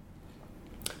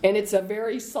 And it's a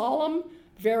very solemn,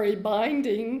 very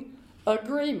binding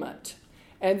agreement.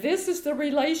 And this is the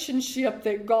relationship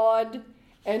that God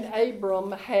and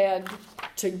Abram had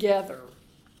together.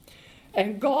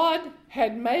 And God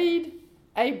had made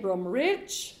Abram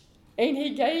rich, and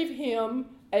he gave him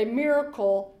a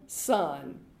miracle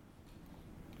son.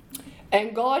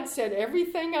 And God said,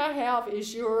 everything I have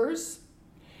is yours.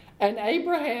 And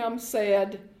Abraham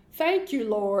said, thank you,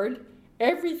 Lord.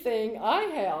 Everything I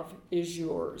have is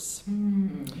yours.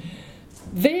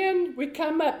 Then we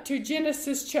come up to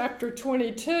Genesis chapter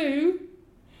 22.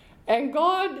 And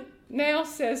God now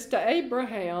says to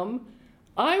Abraham,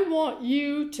 I want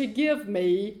you to give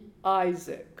me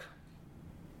Isaac.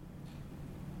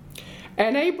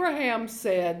 And Abraham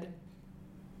said,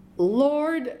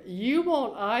 Lord, you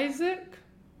want Isaac?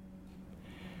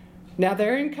 Now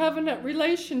they're in covenant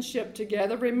relationship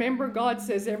together. Remember, God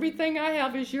says, everything I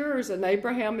have is yours. And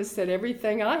Abraham has said,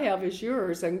 everything I have is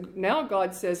yours. And now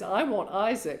God says, I want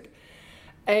Isaac.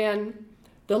 And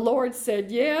the Lord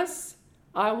said, yes,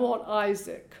 I want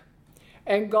Isaac.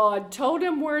 And God told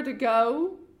him where to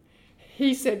go.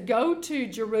 He said, go to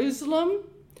Jerusalem,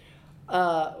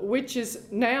 which is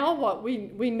now what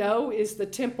we know is the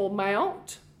Temple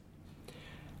Mount.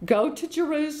 Go to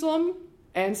Jerusalem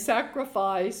and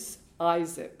sacrifice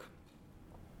Isaac.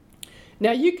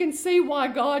 Now you can see why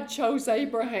God chose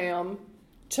Abraham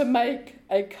to make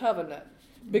a covenant,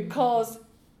 because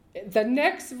the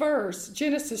next verse,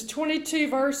 Genesis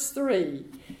 22 verse 3,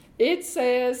 it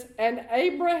says, and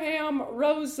Abraham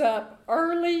rose up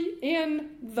early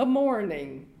in the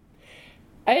morning.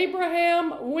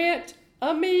 Abraham went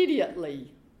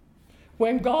immediately.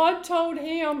 When God told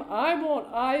him, I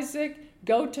want Isaac,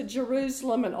 go to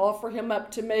Jerusalem and offer him up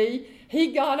to me,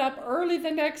 he got up early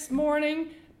the next morning,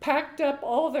 packed up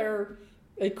all their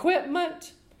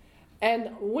equipment,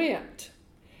 and went.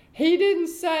 He didn't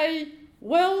say,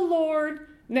 well, Lord,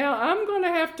 now I'm going to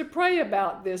have to pray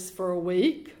about this for a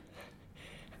week.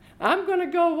 I'm going to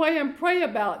go away and pray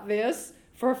about this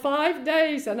for 5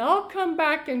 days, and I'll come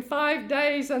back in 5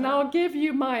 days and I'll give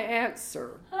you my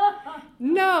answer.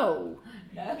 No.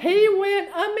 He went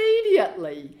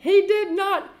immediately. He did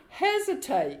not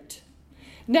hesitate.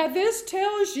 Now this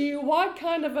tells you what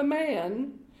kind of a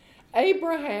man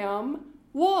Abraham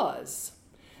was.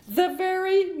 The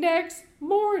very next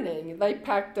morning, they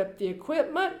packed up the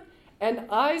equipment, and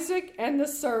Isaac and the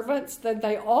servants, then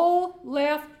they all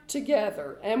left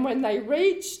together. And when they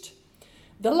reached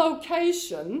the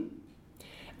location,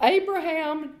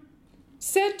 Abraham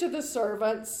said to the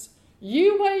servants,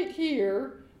 you wait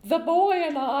here, the boy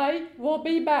and I will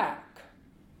be back.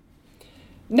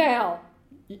 Now,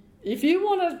 if you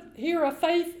want to hear a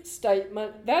faith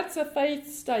statement, that's a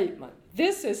faith statement.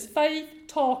 This is faith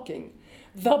talking.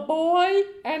 The boy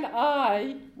and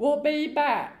I will be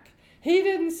back. He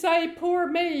didn't say, poor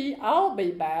me, I'll be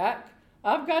back.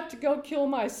 I've got to go kill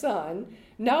my son.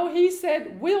 No, he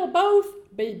said, we'll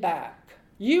both be back.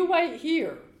 You wait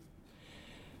here.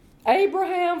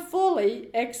 Abraham fully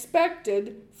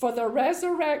expected for the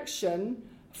resurrection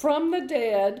from the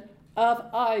dead of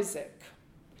Isaac.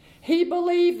 He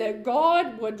believed that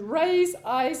God would raise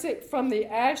Isaac from the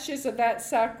ashes of that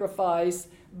sacrifice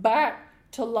back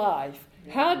to life.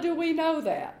 How do we know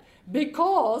that?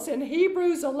 Because in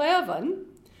Hebrews 11,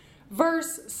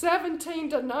 verse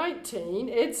 17 to 19,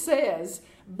 it says,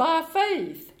 by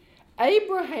faith,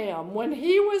 Abraham, when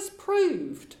he was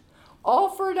proved,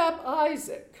 offered up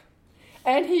Isaac,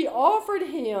 and he offered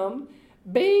him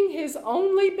being his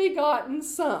only begotten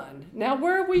son. Now,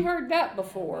 where have we heard that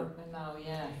before? No,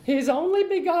 yeah. His only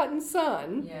begotten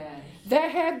son, Yes. that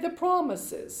had the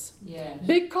promises. Yes.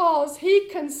 Because he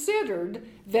considered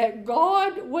that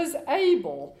God was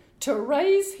able to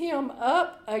raise him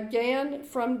up again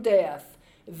from death.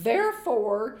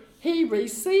 Therefore, he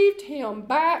received him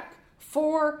back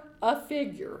for a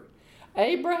figure.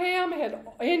 Abraham had,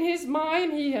 in his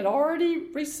mind, he had already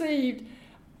received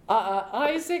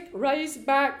Isaac raised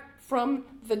back from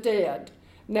the dead.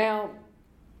 Now,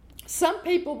 some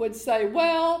people would say,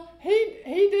 well, he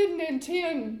didn't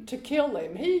intend to kill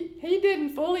him. He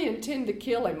didn't fully intend to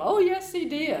kill him. Oh, yes, he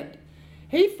did.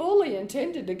 He fully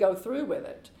intended to go through with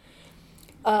it.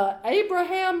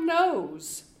 Abraham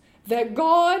knows that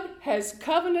God has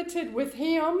covenanted with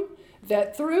him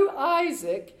that through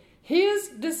Isaac, his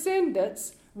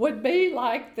descendants would be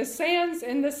like the sands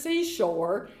in the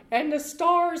seashore and the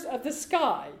stars of the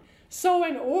sky. So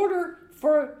in order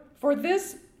for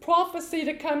this prophecy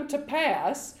to come to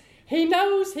pass, he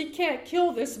knows he can't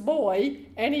kill this boy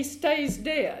and he stays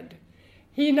dead.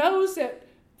 He knows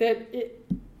that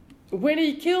when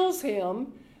he kills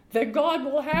him, that God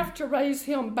will have to raise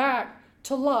him back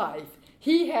to life.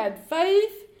 He had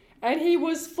faith and he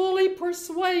was fully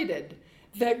persuaded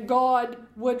that God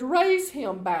would raise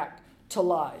him back to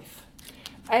life.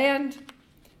 And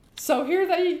so here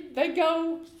they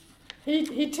go.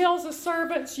 He tells the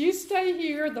servants, you stay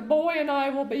here, the boy and I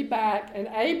will be back. And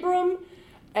Abram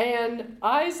and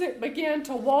Isaac began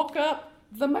to walk up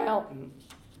the mountain.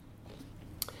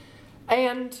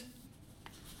 And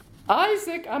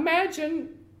Isaac, imagine,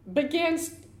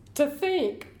 begins to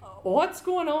think, what's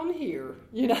going on here?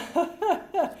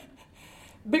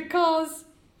 Because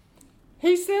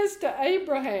he says to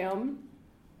Abraham,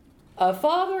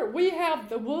 Father, we have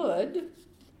the wood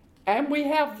and we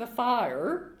have the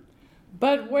fire,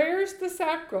 but where's the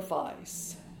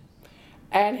sacrifice?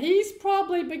 And he's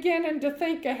probably beginning to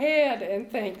think ahead and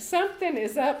think, something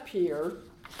is up here.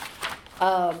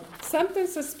 Something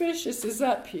suspicious is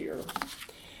up here.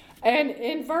 And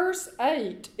in verse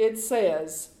 8 it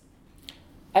says,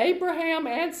 Abraham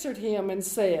answered him and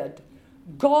said,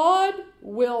 God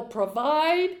will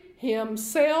provide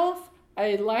himself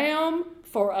a lamb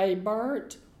for a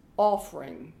burnt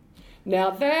offering. Now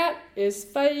that is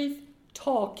faith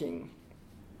talking.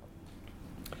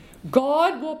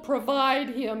 God will provide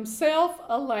himself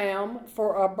a lamb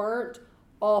for a burnt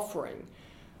offering.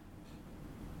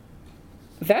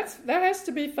 That has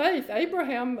to be faith.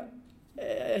 Abraham,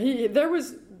 he had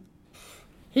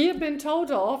been told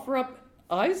to offer up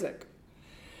Isaac.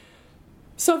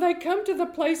 So they come to the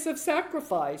place of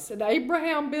sacrifice, and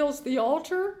Abraham builds the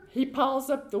altar. He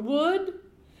piles up the wood,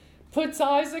 puts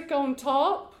Isaac on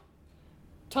top,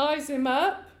 ties him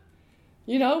up.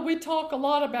 We talk a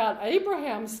lot about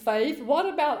Abraham's faith. What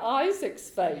about Isaac's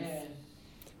faith? Yes.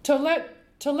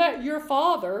 To let your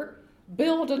father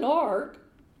build an ark,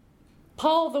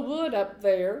 pile the wood up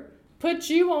there, put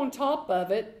you on top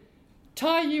of it,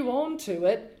 tie you onto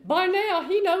it. By now,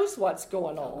 he knows what's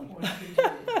going on.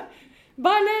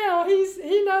 By now,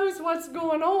 he knows what's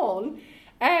going on,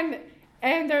 and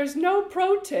there's no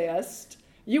protest.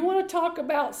 You want to talk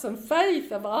about some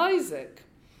faith of Isaac.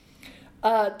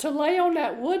 To lay on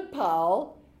that wood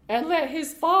pile and let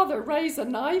his father raise a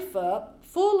knife up,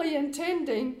 fully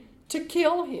intending to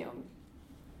kill him.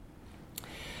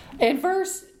 In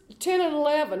verse 10 and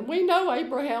 11, we know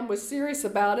Abraham was serious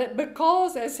about it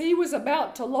because as he was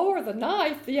about to lower the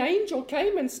knife, the angel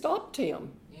came and stopped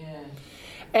him. Yeah.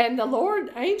 And the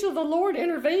angel of the Lord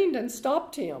intervened and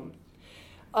stopped him.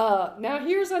 Now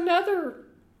here's another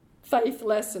faith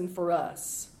lesson for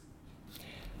us.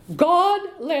 God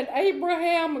let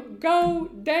Abraham go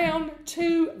down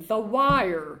to the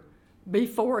wire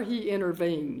before he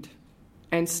intervened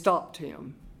and stopped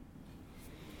him.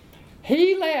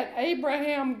 He let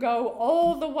Abraham go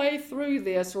all the way through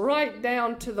this, right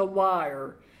down to the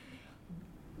wire,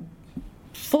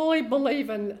 fully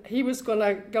believing he was going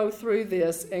to go through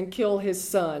this and kill his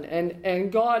son.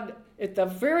 And God, at the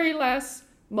very last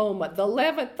moment, the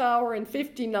 11th hour and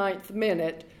 59th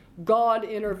minute, God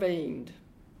intervened.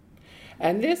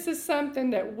 And this is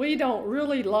something that we don't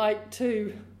really like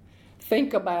to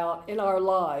think about in our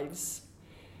lives.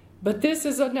 But this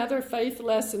is another faith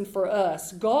lesson for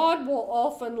us. God will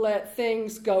often let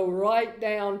things go right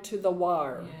down to the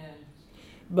wire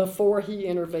before he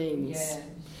intervenes. Yes.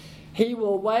 He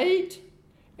will wait,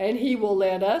 and he will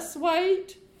let us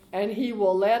wait, and he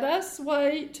will let us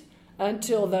wait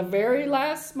until the very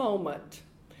last moment.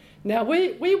 Now,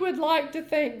 we would like to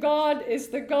think God is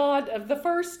the God of the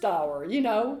first hour, He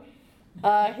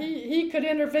could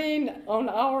intervene on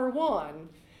hour 1.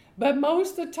 But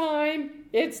most of the time,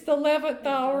 it's the 11th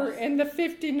hour and the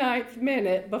 59th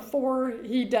minute before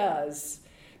he does,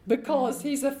 because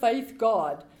he's a faith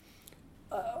God.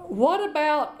 What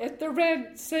about at the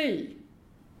Red Sea?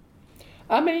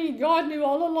 God knew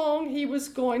all along he was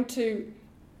going to,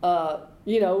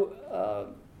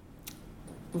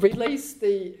 release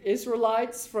the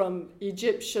Israelites from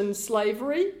Egyptian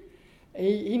slavery.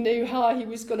 He knew how he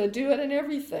was going to do it and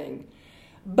everything.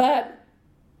 But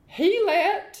he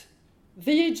let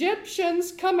the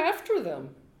Egyptians come after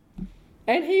them.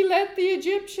 And he let the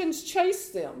Egyptians chase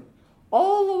them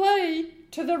all the way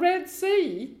to the Red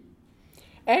Sea.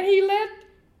 And he let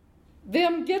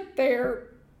them get there,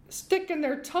 sticking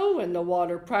their toe in the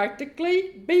water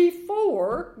practically,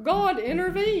 before God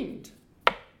intervened.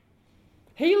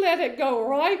 He let it go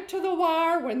right to the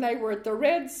wire when they were at the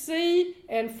Red Sea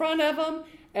in front of them.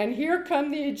 And here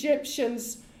come the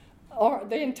Egyptians, or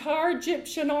the entire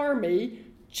Egyptian army,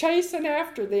 chasing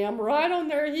after them right on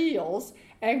their heels.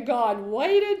 And God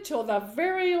waited till the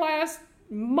very last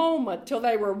moment, till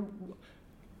they were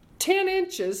 10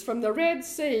 inches from the Red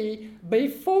Sea,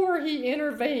 before he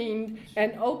intervened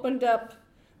and opened up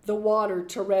the water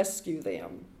to rescue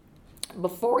them,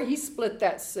 before he split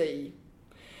that sea.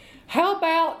 How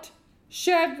about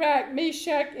Shadrach,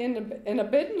 Meshach, and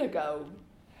Abednego?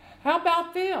 How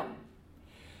about them?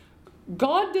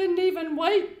 God didn't even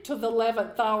wait till the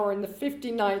 11th hour and the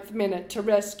 59th minute to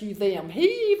rescue them.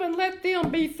 He even let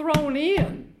them be thrown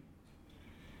in.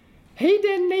 He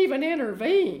didn't even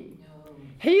intervene. No.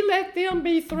 He let them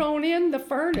be thrown in the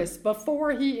furnace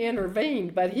before he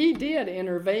intervened, but he did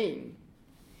intervene.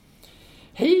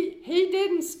 He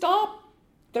didn't stop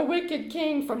the wicked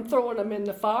king from throwing them in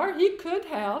the fire. He could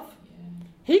have. Yeah.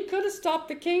 He could have stopped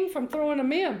the king from throwing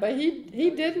them in, but he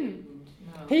didn't.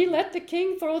 No. He let the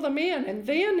king throw them in, and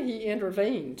then he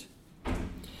intervened.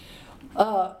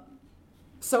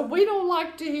 So we don't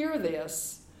like to hear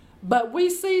this, but we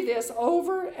see this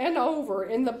over and over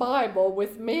in the Bible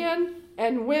with men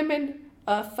and women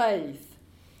of faith.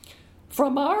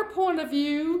 From our point of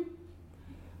view,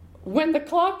 when the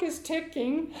clock is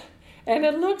ticking and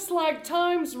it looks like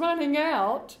time's running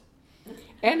out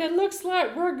and it looks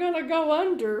like we're going to go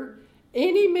under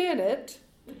any minute,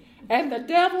 and the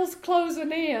devil's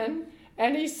closing in,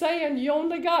 and he's saying, you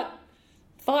only got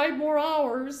 5 more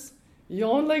hours. You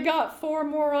only got 4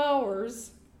 more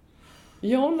hours.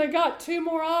 You only got 2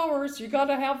 more hours. You got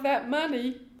to have that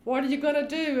money. What are you going to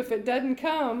do if it doesn't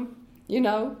come?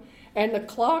 And the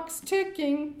clock's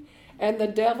ticking, and the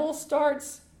devil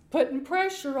starts putting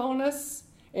pressure on us,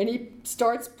 and he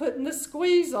starts putting the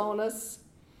squeeze on us.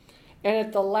 And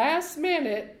at the last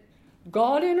minute,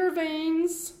 God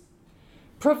intervenes,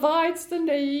 provides the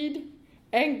need,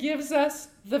 and gives us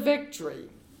the victory.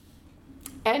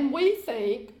 And we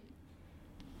think,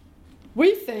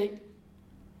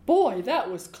 boy,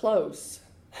 that was close.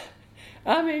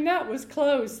 I mean, that was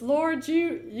close. Lord,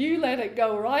 you let it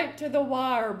go right to the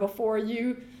wire before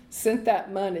you sent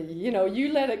that money.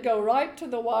 You let it go right to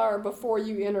the wire before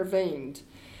you intervened.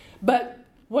 But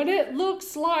when it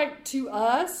looks like to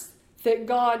us that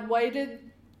God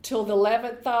waited till the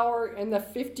 11th hour and the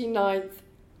 59th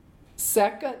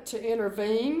second to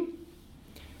intervene,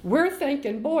 we're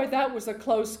thinking, boy, that was a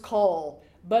close call.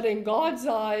 But in God's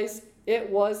eyes, it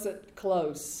wasn't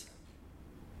close.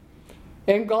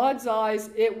 In God's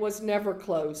eyes, it was never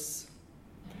close.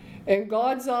 In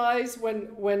God's eyes, when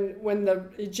the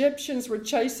Egyptians were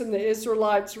chasing the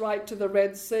Israelites right to the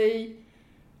Red Sea,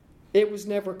 it was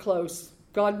never close.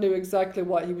 God knew exactly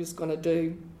what he was going to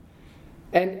do.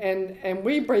 And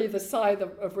we breathe a sigh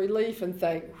of relief and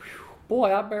think,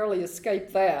 boy, I barely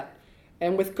escaped that.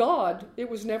 And with God, it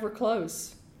was never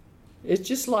close. It's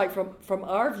just like from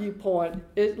our viewpoint,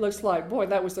 it looks like, boy,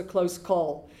 that was a close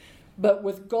call. But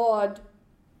with God,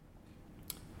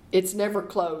 it's never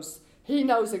close. He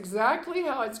knows exactly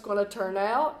how it's going to turn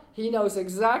out. He knows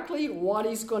exactly what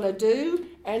he's going to do,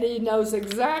 and he knows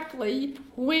exactly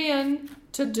when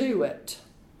to do it.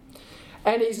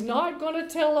 And he's not going to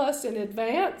tell us in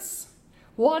advance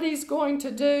what he's going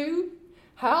to do,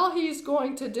 how he's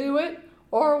going to do it,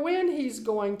 or when he's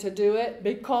going to do it,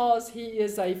 because he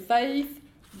is a faith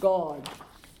God.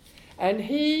 And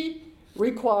he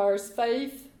requires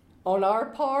faith on our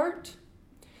part.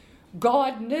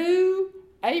 God knew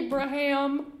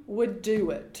Abraham would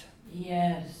do it.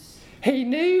 Yes. He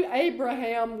knew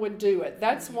Abraham would do it.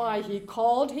 That's why he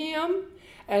called him.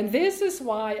 And this is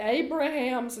why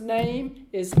Abraham's name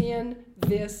is in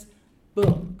this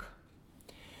book.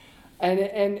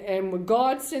 And when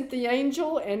God sent the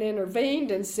angel and intervened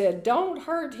and said, don't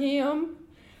hurt him,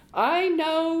 I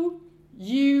know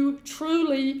you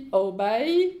truly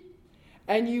obey,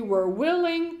 and you were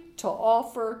willing to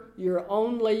offer your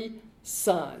only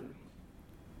son.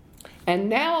 And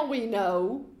now we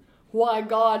know why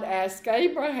God asked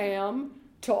Abraham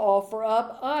to offer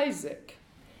up Isaac,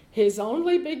 his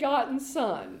only begotten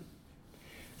son,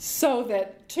 so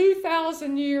that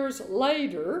 2,000 years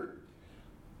later,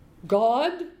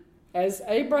 God, as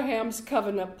Abraham's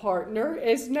covenant partner,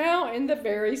 is now in the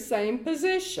very same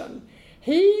position.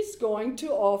 He's going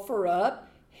to offer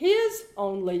up his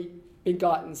only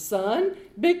begotten son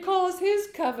because his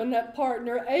covenant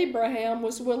partner Abraham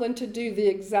was willing to do the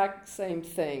exact same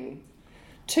thing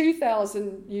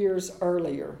 2,000 years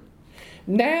earlier.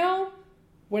 Now,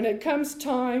 when it comes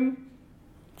time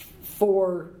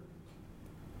for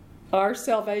our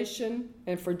salvation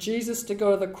and for Jesus to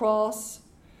go to the cross,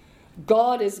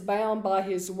 God is bound by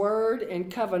his word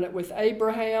and covenant with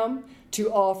Abraham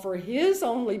to offer his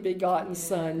only begotten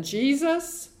son,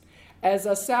 Jesus, as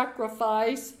a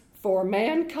sacrifice for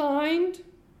mankind,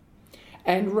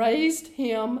 and raised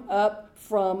him up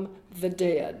from the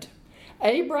dead.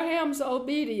 Abraham's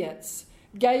obedience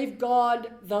gave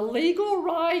God the legal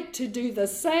right to do the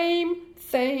same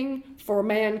thing for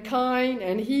mankind,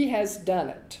 and he has done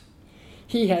it.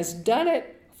 He has done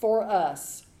it for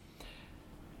us.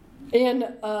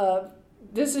 In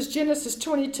this is Genesis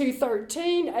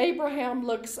 22:13. Abraham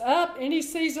looks up and he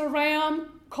sees a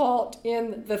ram caught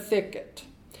in the thicket.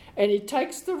 And he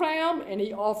takes the ram and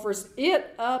he offers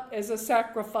it up as a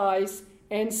sacrifice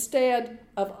instead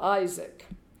of Isaac.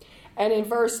 And in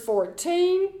verse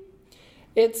 14,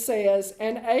 it says,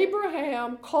 and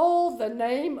Abraham called the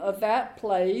name of that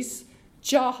place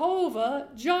Jehovah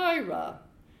Jireh.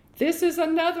 This is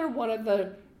another one of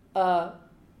the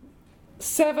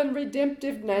 7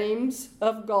 redemptive names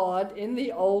of God in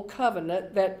the Old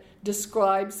Covenant that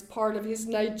describes part of his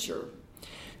nature.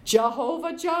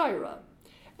 Jehovah Jireh.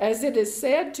 As it is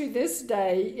said to this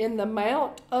day, in the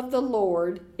mount of the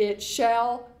Lord it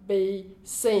shall be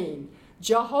seen.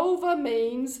 Jehovah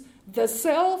means the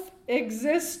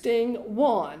self-existing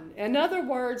one. In other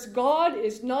words, God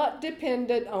is not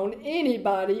dependent on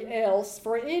anybody else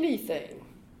for anything.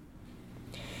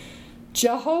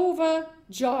 Jehovah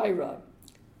Jireh.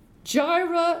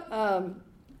 Jireh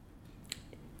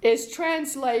is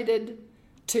translated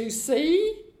to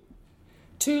see,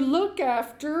 to look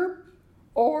after,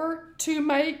 or to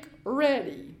make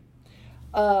ready.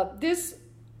 This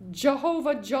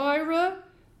Jehovah Jireh,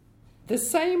 the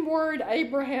same word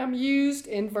Abraham used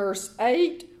in verse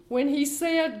 8 when he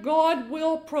said God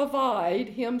will provide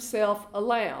himself a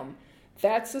lamb.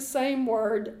 That's the same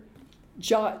word,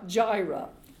 Jireh.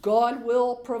 God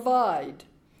will provide.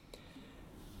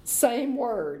 Same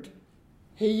word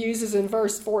he uses in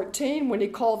verse 14 when he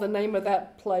called the name of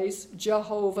that place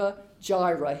Jehovah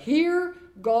Jireh. Here,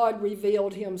 God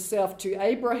revealed himself to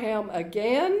Abraham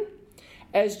again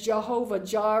as Jehovah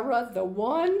Jireh, the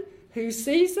one who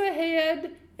sees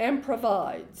ahead and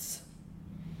provides.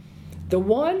 The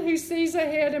one who sees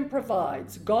ahead and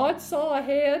provides. God saw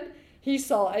ahead. He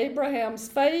saw Abraham's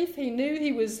faith. He knew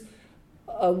he was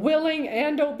willing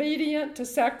and obedient to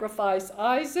sacrifice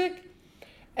Isaac.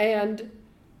 And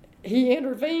he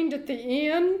intervened at the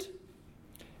end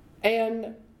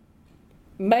and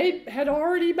had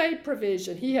already made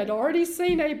provision. He had already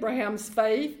seen Abraham's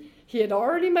faith. He had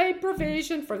already made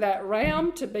provision for that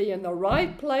ram to be in the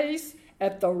right place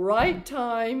at the right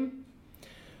time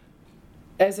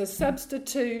as a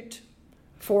substitute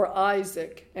for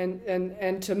Isaac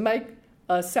and to make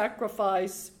a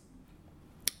sacrifice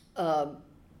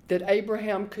that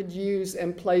Abraham could use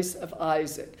in place of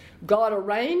Isaac. God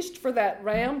arranged for that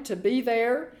ram to be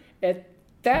there at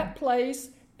that place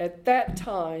at that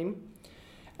time.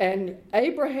 And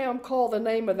Abraham called the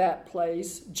name of that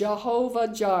place Jehovah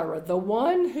Jireh, the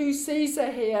one who sees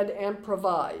ahead and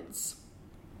provides.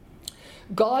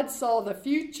 God saw the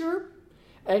future,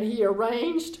 and he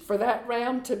arranged for that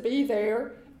ram to be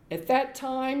there at that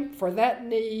time for that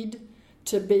need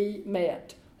to be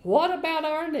met. What about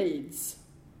our needs?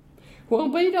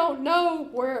 When we don't know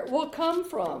where it will come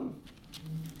from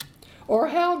or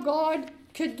how God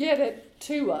could get it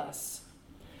to us,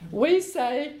 we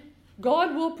say,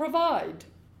 God will provide.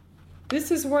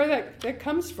 This is where that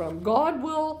comes from. God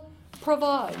will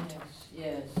provide.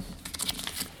 Yes.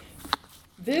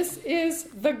 This is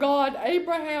the God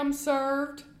Abraham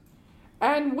served,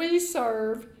 and we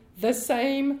serve the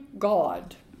same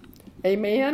God. Amen.